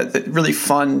making the really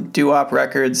fun doo-wop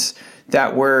records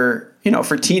that were,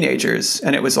 for teenagers,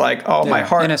 and it was like, my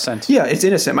heart, innocent. Yeah, it's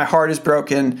innocent. My heart is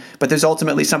broken, but there's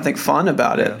ultimately something fun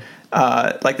about it.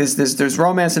 Like there's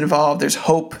romance involved. There's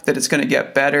hope that it's going to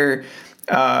get better.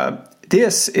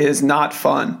 This is not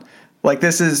fun. Like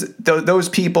this is those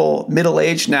people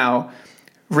middle-aged now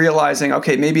realizing,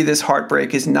 okay, maybe this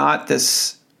heartbreak is not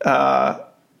this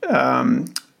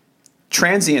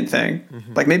transient thing.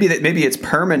 Mm-hmm. Like maybe it's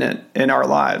permanent in our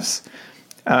lives.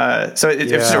 So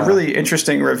it's a really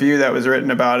interesting review that was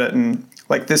written about it, and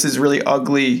like this is really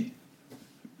ugly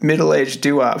middle-aged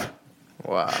doo-wop.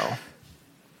 Wow.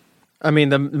 I mean,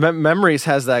 the Memories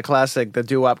has that classic, the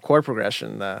doo-wop chord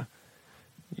progression.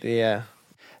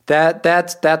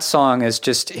 That song is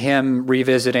just him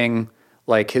revisiting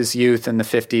like his youth in the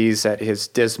 50s at his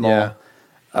dismal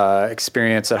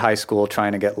experience at high school,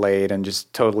 trying to get laid and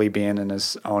just totally being in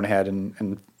his own head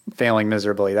and failing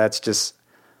miserably. That's just,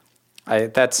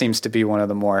 that seems to be one of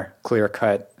the more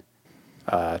clear-cut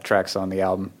tracks on the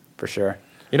album, for sure.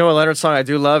 You know what Leonard song I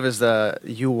do love is the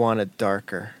You Want It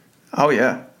Darker. Oh,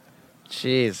 yeah.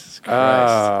 Jesus Christ.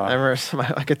 I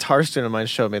remember a guitar student of mine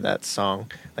showed me that song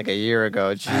like a year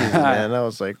ago. Jesus, man. That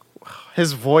was like,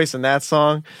 his voice in that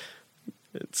song,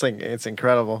 it's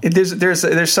incredible.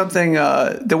 There's something,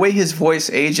 the way his voice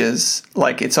ages,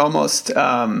 like it's almost like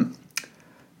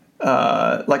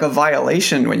a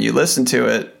violation when you listen to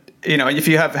it. If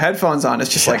you have headphones on,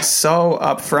 it's just like so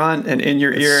upfront and in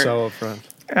your ear. So upfront.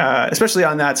 Especially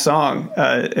on that song.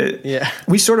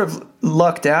 We sort of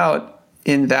lucked out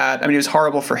in that. I mean, it was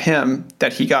horrible for him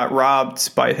that he got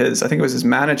robbed by I think it was his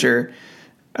manager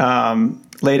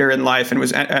later in life, and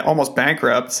was almost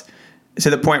bankrupt to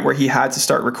the point where he had to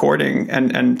start recording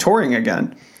and touring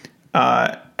again.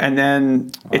 And And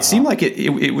then it seemed like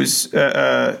it was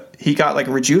he got like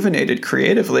rejuvenated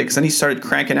creatively, because then he started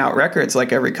cranking out records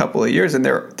like every couple of years, and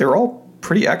they're all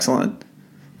pretty excellent.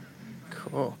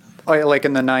 Cool. Oh, yeah, like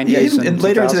in the 90s even and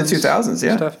later into the 2000s,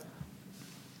 yeah. Stuff.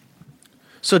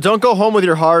 So Don't Go Home With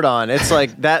Your Heart On. It's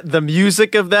like that. The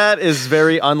music of that is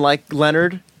very unlike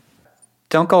Leonard.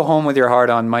 Don't Go Home With Your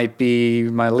Heart On might be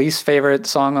my least favorite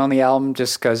song on the album,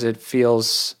 just because it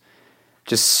feels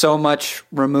just so much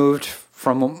removed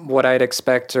from what I'd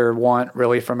expect or want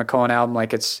really from a Cohen album.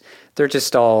 Like they're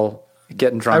just all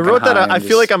getting drunk. I wrote that. I just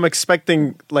feel like I'm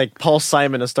expecting like Paul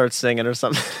Simon to start singing or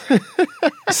something.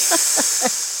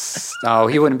 No,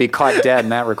 he wouldn't be caught dead in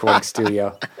that recording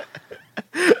studio.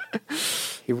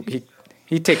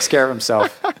 He takes care of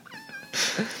himself.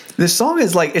 This song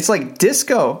is like, it's like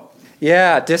disco.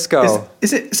 Yeah, disco.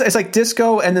 It's like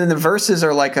disco, and then the verses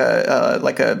are like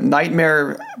a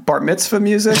nightmare bar mitzvah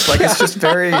music. Like it's just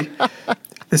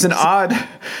it's an odd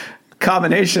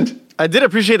combination. I did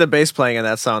appreciate the bass playing in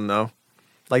that song though,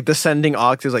 like descending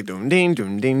octaves, like doom ding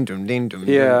doom ding doom ding doom.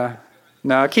 Yeah,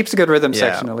 no, it keeps a good rhythm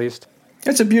section at least.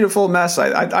 It's a beautiful mess.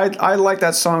 I like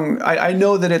that song. I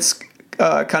know that it's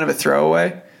kind of a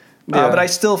throwaway, but I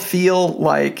still feel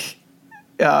like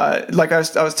I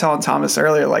was telling Thomas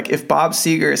earlier, like if Bob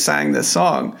Seger sang this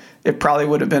song, it probably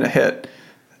would have been a hit.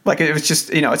 Like it was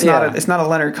just, it's not a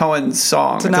Leonard Cohen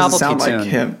song. It's a it doesn't sound novelty like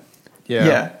tune. him.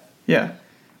 Yeah.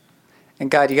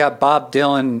 And God, you got Bob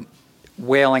Dylan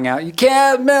wailing out, "You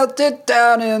can't melt it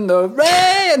down in the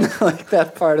rain." Like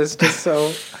that part is just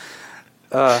so.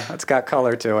 It's got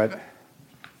color to it.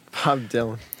 Bob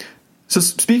Dylan. So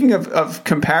speaking of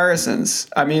comparisons,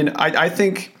 I mean, I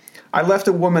think I Left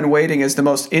a Woman Waiting is the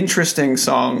most interesting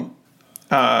song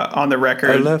on the record.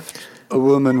 I left a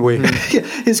woman waiting.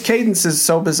 His cadence is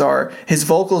so bizarre. His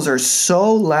vocals are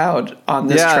so loud on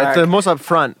this track. Yeah, it's the most up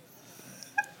front.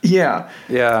 Yeah.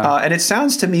 Yeah. And it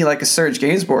sounds to me like a Serge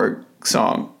Gainsbourg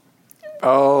song.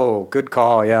 Oh, good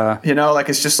call. Yeah. Like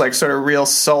it's just like sort of real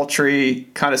sultry,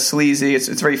 kind of sleazy. It's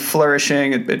very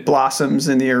flourishing. It blossoms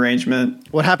in the arrangement.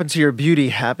 What happened to your beauty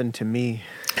happened to me.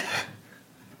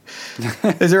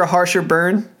 Is there a harsher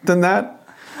burn than that?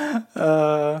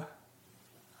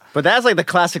 But that's like the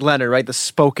classic Leonard, right? The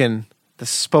spoken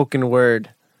word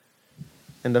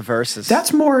in the verses.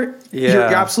 That's more. Yeah. You're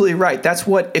absolutely right. That's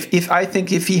what. If I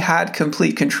think if he had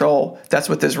complete control, that's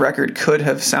what this record could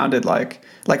have sounded like.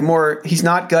 Like more. He's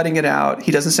not gutting it out.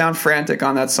 He doesn't sound frantic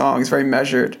on that song. He's very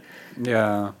measured.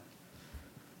 Yeah.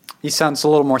 He sounds a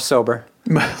little more sober.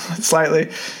 Slightly.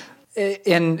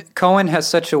 And Cohen has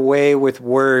such a way with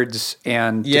words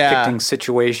and depicting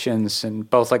situations in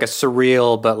both like a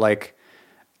surreal but like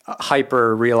a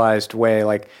hyper realized way.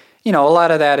 Like, a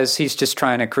lot of that is he's just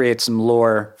trying to create some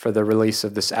lore for the release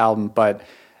of this album. But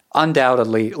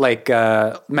undoubtedly, like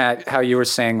Matt, how you were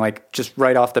saying, like just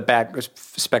right off the bat,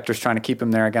 Spector's trying to keep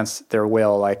him there against their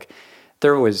will. Like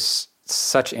there was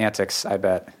such antics, I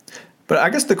bet. But I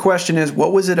guess the question is,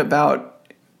 what was it about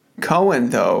Cohen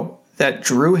though that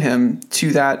drew him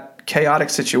to that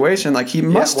chaotic situation? Like he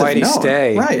must have known. Why'd he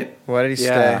stay? Right. Why did he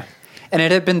stay? And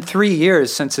it had been 3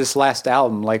 years since his last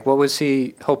album. Like, what was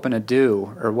he hoping to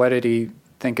do? Or what did he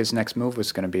think his next move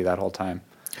was going to be that whole time?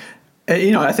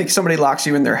 I think somebody locks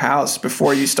you in their house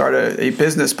before you start a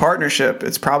business partnership.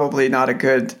 It's probably not a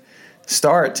good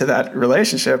start to that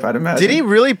relationship, I'd imagine. Did he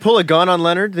really pull a gun on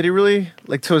Leonard? Did he really,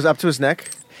 like, up to his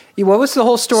neck? What was the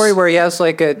whole story where he has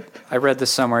like I read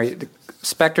this somewhere,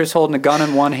 Spector's holding a gun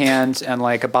in one hand and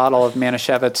like a bottle of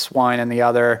Manischewitz wine in the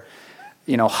other,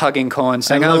 hugging Cohen,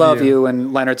 saying, I love you.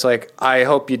 And Leonard's like, I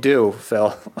hope you do,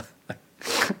 Phil.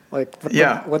 Like,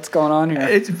 what's going on here?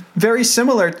 It's very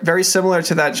similar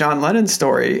to that John Lennon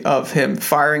story of him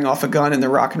firing off a gun in the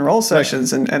rock and roll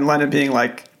sessions and Lennon being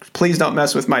like, please don't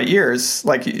mess with my ears.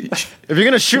 Like, if you're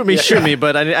going to shoot me, shoot me,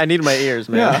 but I need my ears,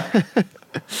 man. Yeah.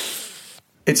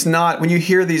 It's not, when you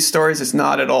hear these stories, it's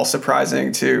not at all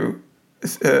surprising to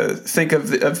think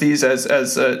of these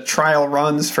as trial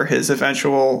runs for his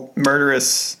eventual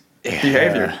murderous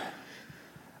behavior.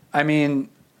 I mean,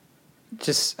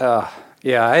 just,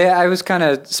 I was kind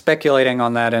of speculating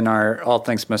on that in our All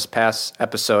Things Must Pass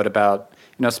episode about,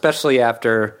 especially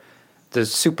after the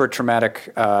super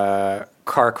traumatic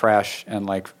car crash and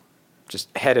like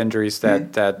just head injuries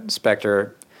that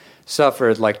Spector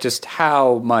suffered, like just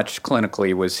how much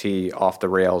clinically was he off the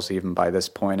rails even by this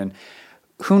point? And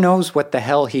who knows what the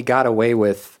hell he got away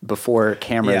with before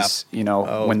cameras,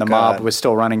 when the mob was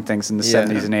still running things in the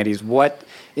 70s and 80s. What,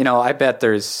 I bet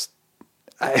there's,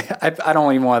 I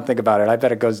don't even want to think about it. I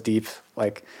bet it goes deep.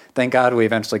 Like, thank God we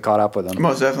eventually caught up with him.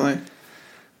 Most definitely.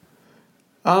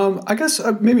 I guess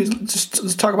maybe just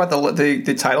let's talk about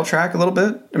the title track a little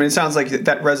bit. I mean, it sounds like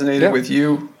that resonated with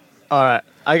you. All right.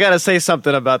 I got to say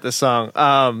something about this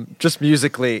song. Just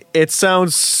musically, it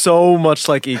sounds so much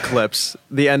like Eclipse,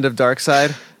 the end of Dark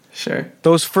Side. Sure.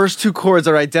 Those first two chords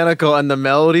are identical and the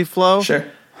melody flow. Sure.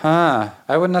 Huh.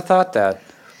 I wouldn't have thought that.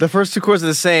 The first two chords are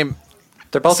the same.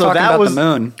 They're both talking about the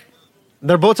moon.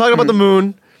 They're both talking about the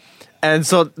moon. And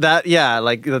so that,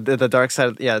 like the dark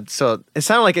side, so it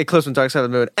sounded like Eclipse and Dark Side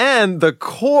of the Moon. And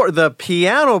the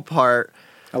piano part.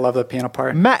 I love the piano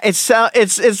part. It's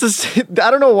this,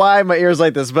 I don't know why my ears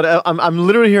like this, but I'm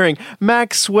literally hearing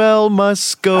Maxwell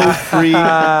must go free.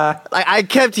 I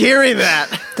kept hearing that.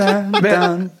 Dun,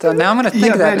 dun, dun. Now I'm gonna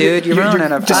think of that, dude. You're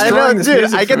ruining it. I know,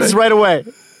 dude. I get this right away.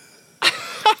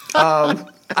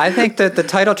 I think that the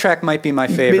title track might be my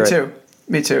favorite.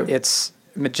 Me too. It's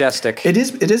majestic. It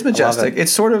is majestic.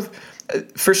 It's sort of,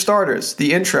 for starters,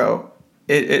 the intro.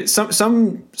 Some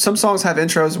songs have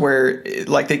intros where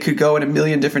like they could go in a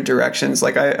million different directions.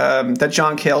 Like that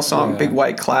John Cale song, Big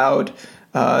White Cloud.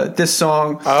 This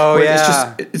song,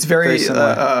 it's very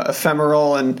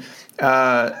ephemeral and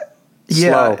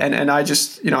slow. And I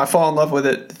just I fall in love with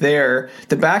it there.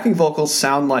 The backing vocals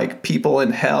sound like people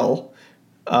in hell,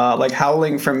 like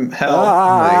howling from hell. Oh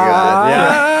my god!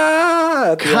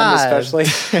 Yeah, at the end especially.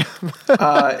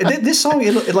 This song,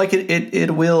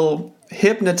 it will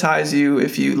hypnotize you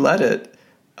if you let it.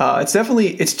 It's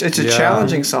a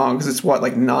challenging song because it's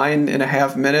like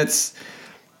 9.5 minutes.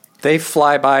 They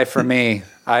fly by for me.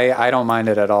 I don't mind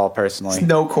it at all personally. It's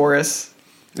no chorus.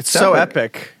 It's so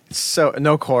epic. It's so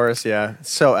no chorus. Yeah,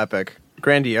 it's so epic,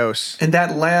 grandiose. And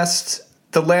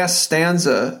the last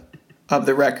stanza of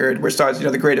the record where it starts,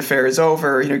 the great affair is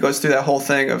over. It goes through that whole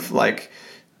thing of like,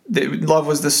 love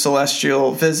was the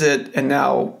celestial visit, and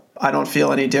now I don't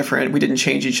feel any different. We didn't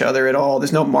change each other at all.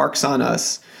 There's no marks on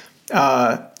us.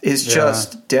 Is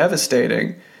just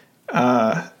devastating.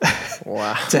 Wow.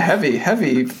 It's a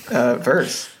heavy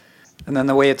verse. And then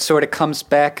the way it sort of comes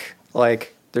back,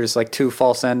 like there's like two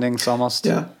false endings almost.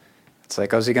 Yeah. It's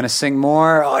like, oh, is he going to sing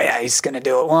more? Oh, yeah, he's going to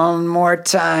do it one more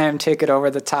time. Take it over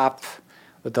the top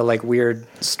with the like weird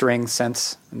string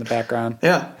sense in the background.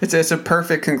 Yeah, it's a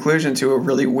perfect conclusion to a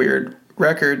really weird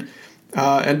record.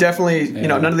 And definitely,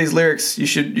 none of these lyrics, you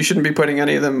shouldn't be putting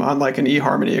any of them on like an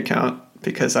eHarmony account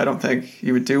because I don't think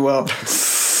you would do well.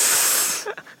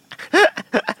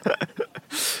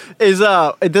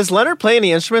 Does Leonard play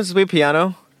any instruments? Does he play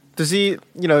piano? Does he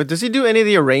do any of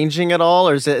the arranging at all,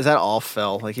 or is that all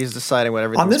Phil? Like he's deciding what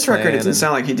everything's on this record? It doesn't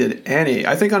sound like he did any.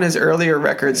 I think on his earlier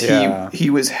records, he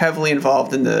was heavily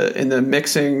involved in the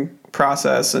mixing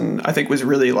process, and I think was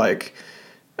really like,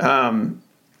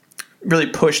 really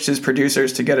pushed his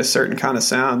producers to get a certain kind of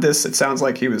sound. It sounds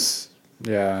like he was.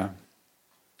 Yeah.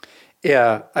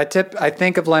 I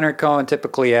think of Leonard Cohen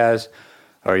typically as,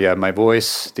 oh yeah, my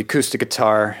voice, the acoustic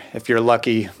guitar. If you're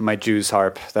lucky, my Jew's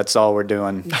harp. That's all we're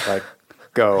doing. Like,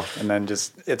 go. And then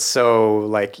it's so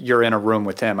like you're in a room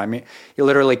with him. I mean, he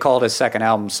literally called his second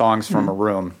album "Songs from a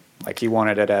Room." Like he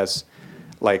wanted it as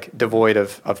like devoid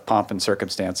of pomp and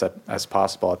circumstance as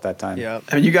possible at that time. Yeah,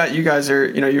 I mean, you guys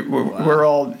are we're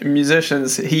all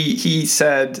musicians. He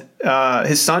said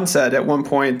his son said at one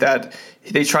point that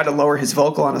they tried to lower his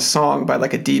vocal on a song by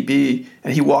like a dB,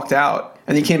 and he walked out.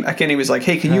 And he came back in. He was like,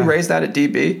 "Hey, can you raise that at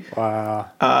dB?"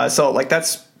 Wow. So like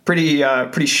that's pretty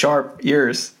sharp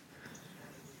ears.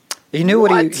 He knew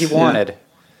what he wanted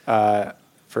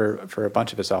for a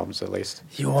bunch of his albums, at least.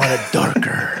 He wanted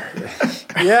darker.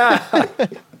 Yeah.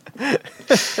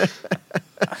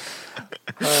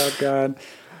 Oh God.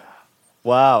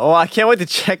 Wow. Oh, I can't wait to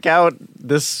check out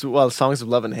this. Songs of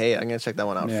Love and Hate. I'm gonna check that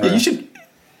one out. Yeah, you should.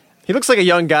 He looks like a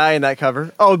young guy in that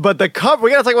cover. Oh, but the cover. We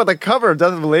gotta talk about the cover of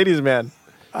Death of a Ladies Man.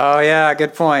 Oh yeah,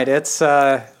 good point. It's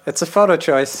a photo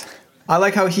choice. I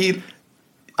like how he.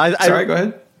 Sorry, go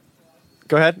ahead.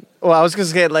 Go ahead. Well, I was going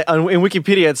to say, like, in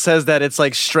Wikipedia, it says that it's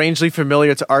like strangely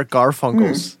familiar to Art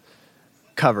Garfunkel's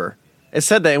cover. It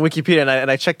said that in Wikipedia,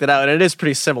 and I checked it out, and it is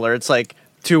pretty similar. It's like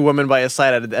two women by his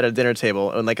side at a dinner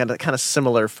table, and like a kind of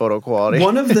similar photo quality.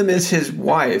 One of them is his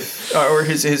wife, or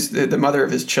the mother of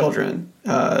his children,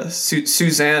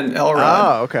 Suzanne Elrod.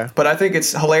 Oh, okay. But I think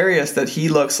it's hilarious that he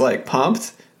looks like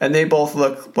pumped, and they both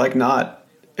look like not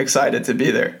excited to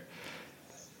be there.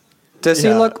 Does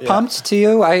he look pumped to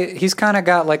you? He's kind of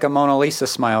got like a Mona Lisa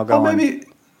smile going. Oh, maybe.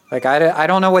 Like I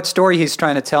don't know what story he's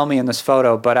trying to tell me in this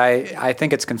photo, but I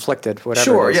think it's conflicted. Whatever.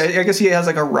 Sure. Yeah. I guess he has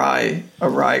like a wry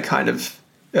kind of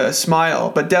smile,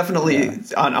 but definitely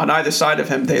on either side of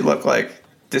him, they look like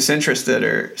disinterested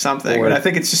or something. But I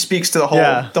think it just speaks to the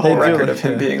whole record of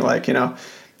him being like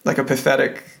like a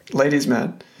pathetic ladies'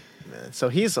 man. So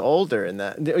he's older in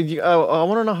that. I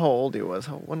want to know how old he was.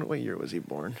 What year was he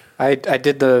born? I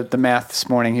did the math this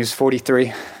morning. He was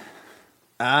 43.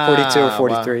 42 or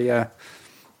 43, wow. Yeah.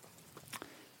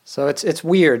 So it's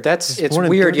weird. It's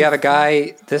weird. You have a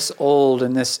guy this old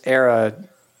in this era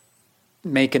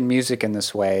making music in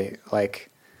this way. Like,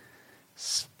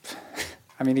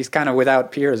 I mean, he's kind of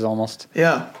without peers almost.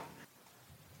 Yeah.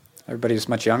 Everybody's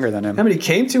much younger than him. I mean, he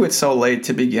came to it so late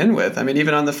to begin with. I mean,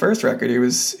 even on the first record, he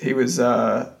was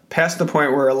past the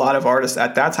point where a lot of artists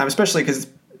at that time, especially because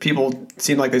people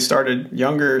seemed like they started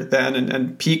younger then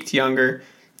and peaked younger,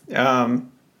 they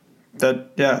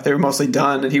were mostly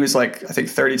done. And he was like, I think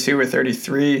 32 or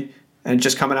 33 and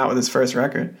just coming out with his first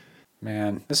record.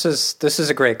 Man, this is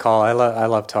a great call. I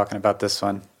love talking about this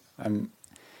one.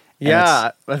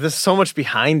 There's so much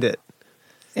behind it.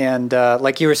 And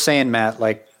like you were saying, Matt,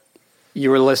 like you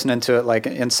were listening to it like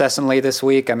incessantly this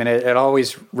week. I mean, it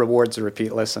always rewards a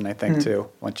repeat listen, I think, too,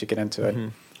 once you get into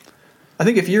it. I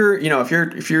think if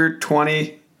you're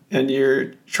 20 and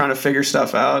you're trying to figure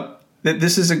stuff out,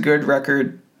 this is a good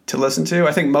record to listen to.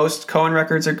 I think most Cohen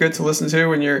records are good to listen to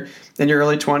when you're in your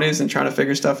early 20s and trying to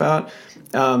figure stuff out.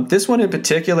 This one in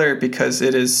particular, because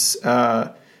it is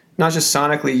not just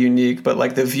sonically unique, but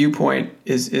like the viewpoint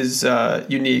is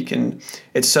unique, and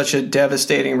it's such a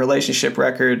devastating relationship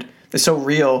record. It's so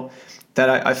real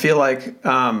that I feel like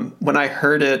when I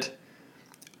heard it,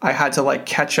 I had to like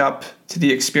catch up to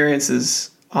the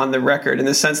experiences on the record, in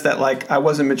the sense that like I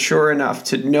wasn't mature enough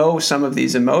to know some of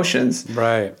these emotions.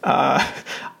 Right.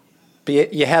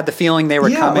 But you had the feeling they were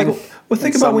coming. Well,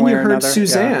 think about when you heard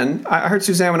Suzanne. Yeah. I heard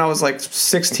Suzanne when I was like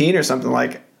 16 or something.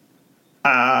 Like,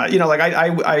 I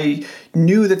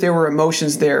knew that there were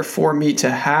emotions there for me to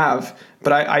have,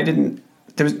 but I didn't.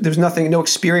 There was nothing, no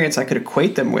experience I could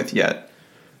equate them with yet.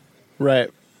 Right.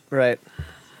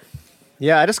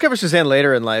 Yeah, I discovered Suzanne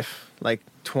later in life, like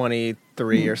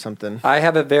 23 or something. I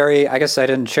guess I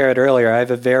didn't share it earlier. I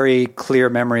have a very clear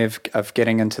memory of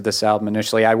getting into this album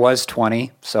initially. I was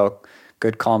 20, so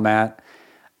good call, Matt.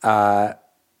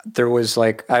 There was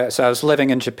I was living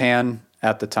in Japan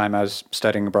at the time. I was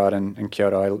studying abroad in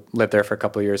Kyoto. I lived there for a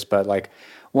couple of years, but like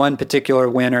one particular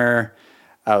winter,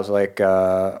 I was like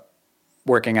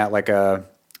working at like a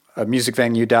music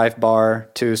venue dive bar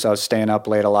too, so I was staying up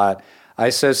late a lot. I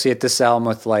associate this album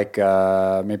with like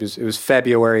maybe it was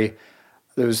February.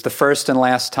 It was the first and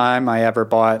last time I ever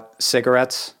bought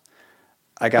cigarettes.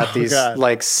 I got these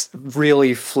like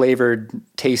really flavored,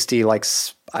 tasty, like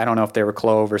I don't know if they were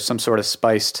clove or some sort of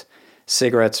spiced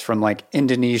cigarettes from like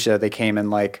Indonesia. They came in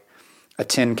like a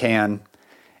tin can,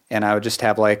 and I would just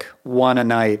have like one a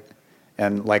night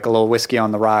and like a little whiskey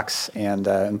on the rocks and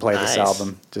play this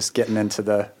album. Just getting into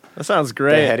that sounds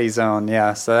great. The heady zone,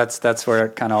 yeah. So that's where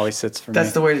it kind of always sits for me.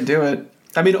 That's the way to do it.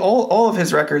 I mean, all of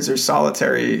his records are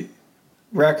solitary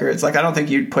records. Like I don't think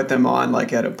you'd put them on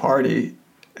like at a party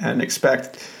and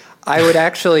expect. I would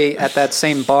actually at that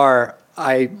same bar.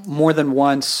 I more than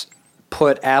once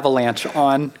put Avalanche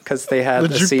on because they had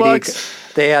a CD.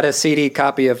 They had a CD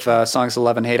copy of Songs of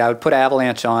Love and Hate. I would put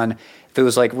Avalanche on if it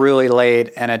was like really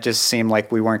late and it just seemed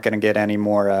like we weren't going to get any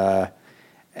more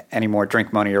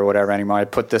drink money or whatever anymore.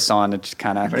 I'd put this on and just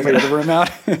kind of clear the room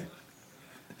out.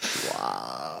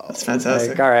 Wow, that's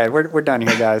fantastic. Like, all right, we're done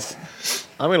here, guys.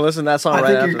 I'm going to listen to that song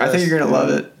right after this. I think you're going to love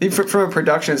it. From a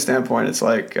production standpoint, it's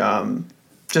like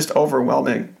just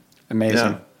overwhelming. Amazing.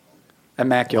 Yeah.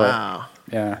 Immaculate. Wow.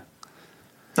 Yeah.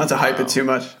 Not to hype it too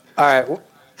much. All right.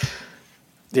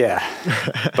 Yeah.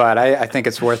 But I think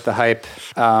it's worth the hype.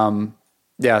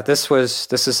 This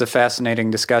is a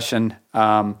fascinating discussion.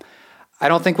 I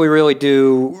don't think we really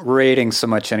do ratings so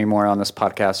much anymore on this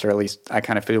podcast, or at least I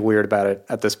kind of feel weird about it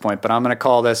at this point. But I'm going to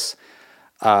call this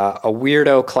a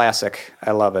weirdo classic.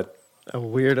 I love it. A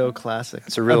weirdo classic.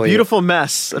 It's a beautiful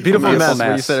mess. A beautiful mess.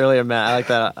 What you said earlier,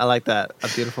 Matt. I like that. A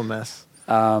beautiful mess.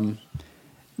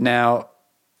 Now,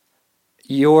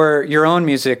 your own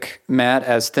music, Matt,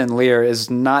 as Thin Lear, is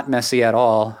not messy at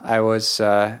all. I was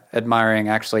admiring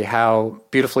actually how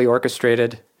beautifully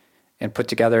orchestrated and put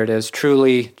together it is.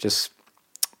 Truly, just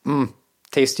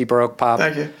tasty Baroque pop.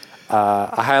 Thank you.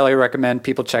 I highly recommend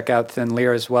people check out Thin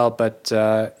Lear as well. But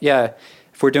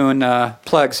if we're doing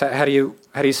plugs, how do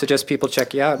you suggest people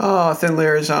check you out? Oh, Thin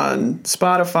Lear is on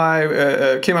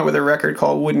Spotify. Came out with a record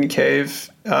called Wooden Cave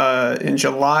in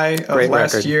July of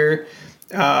last year.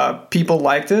 People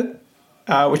liked it,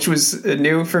 which was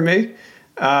new for me.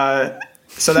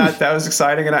 So that was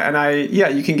exciting. And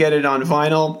you can get it on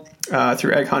vinyl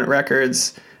through Egg Hunt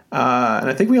Records. And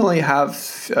I think we only have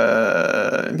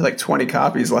like 20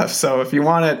 copies left. So if you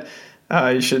want it,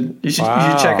 You should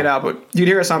check it out. But you can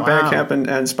hear us on Bandcamp and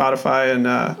Spotify and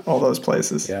all those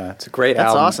places. Yeah, it's a great That's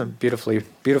album. awesome.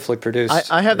 Beautifully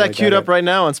produced. I have Really that queued dug up right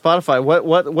now on Spotify.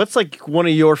 What's like one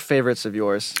of your favorites of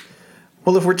yours?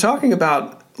 Well, if we're talking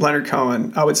about Leonard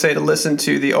Cohen, I would say to listen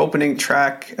to the opening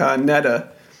track, Netta,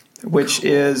 which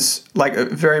is like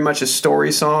very much a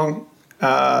story song,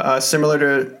 similar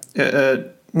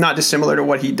to, not dissimilar to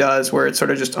what he does, where it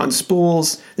sort of just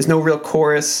unspools. There's no real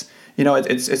chorus. You know,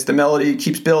 it's the melody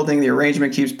keeps building, the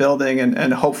arrangement keeps building,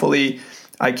 and hopefully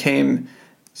I came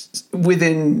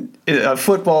within a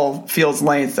football field's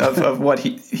length of what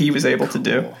he was able to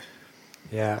do.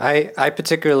 Yeah, I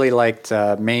particularly liked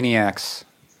Maniacs.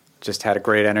 Just had a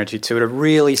great energy to it. It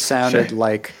really sounded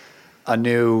like a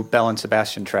new Bell and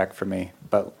Sebastian track for me.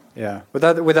 But yeah, with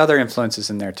other influences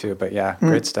in there too. But yeah,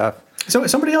 great stuff. So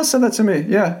somebody else said that to me.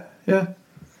 Yeah.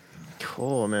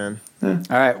 Cool, man. All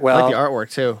right, well, I like the artwork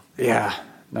too. Yeah,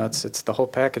 no, it's the whole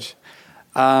package.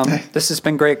 This has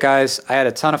been great, guys. I had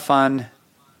a ton of fun.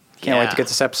 Can't wait to get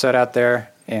this episode out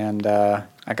there, and I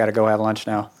got to go have lunch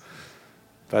now.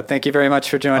 But thank you very much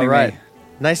for joining me.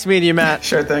 Nice meeting you, Matt.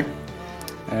 Sure thing.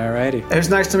 All righty. It was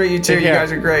nice to meet you too. You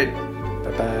guys are great.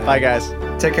 Bye-bye. Bye, guys.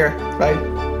 Take care. Bye.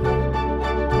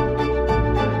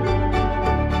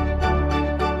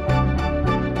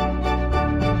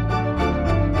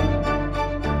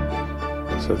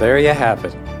 So there you have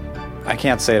it. I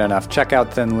can't say it enough. Check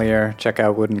out Thin Lear. Check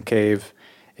out Wooden Cave.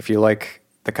 If you like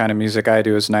the kind of music I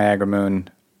do as Niagara Moon,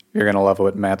 you're going to love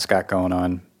what Matt's got going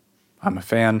on. I'm a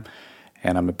fan,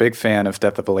 and I'm a big fan of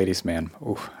Death of a Ladies' Man.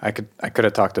 Ooh, I could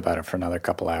have talked about it for another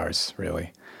couple hours,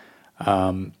 really.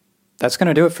 That's going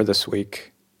to do it for this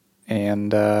week.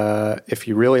 And if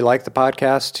you really like the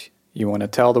podcast, you want to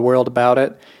tell the world about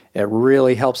it, it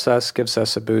really helps us, gives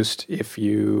us a boost if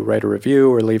you write a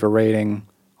review or leave a rating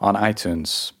on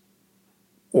iTunes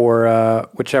or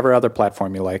whichever other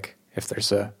platform you like. If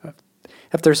there's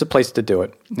a place to do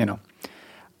it, you know.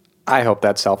 I hope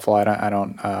that's helpful. I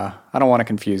don't want to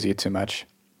confuse you too much.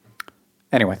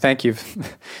 Anyway, thank you,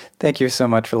 thank you so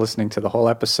much for listening to the whole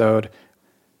episode.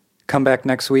 Come back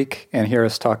next week and hear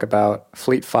us talk about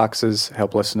Fleet Foxes'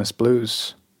 Helplessness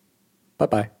Blues.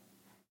 Bye-bye.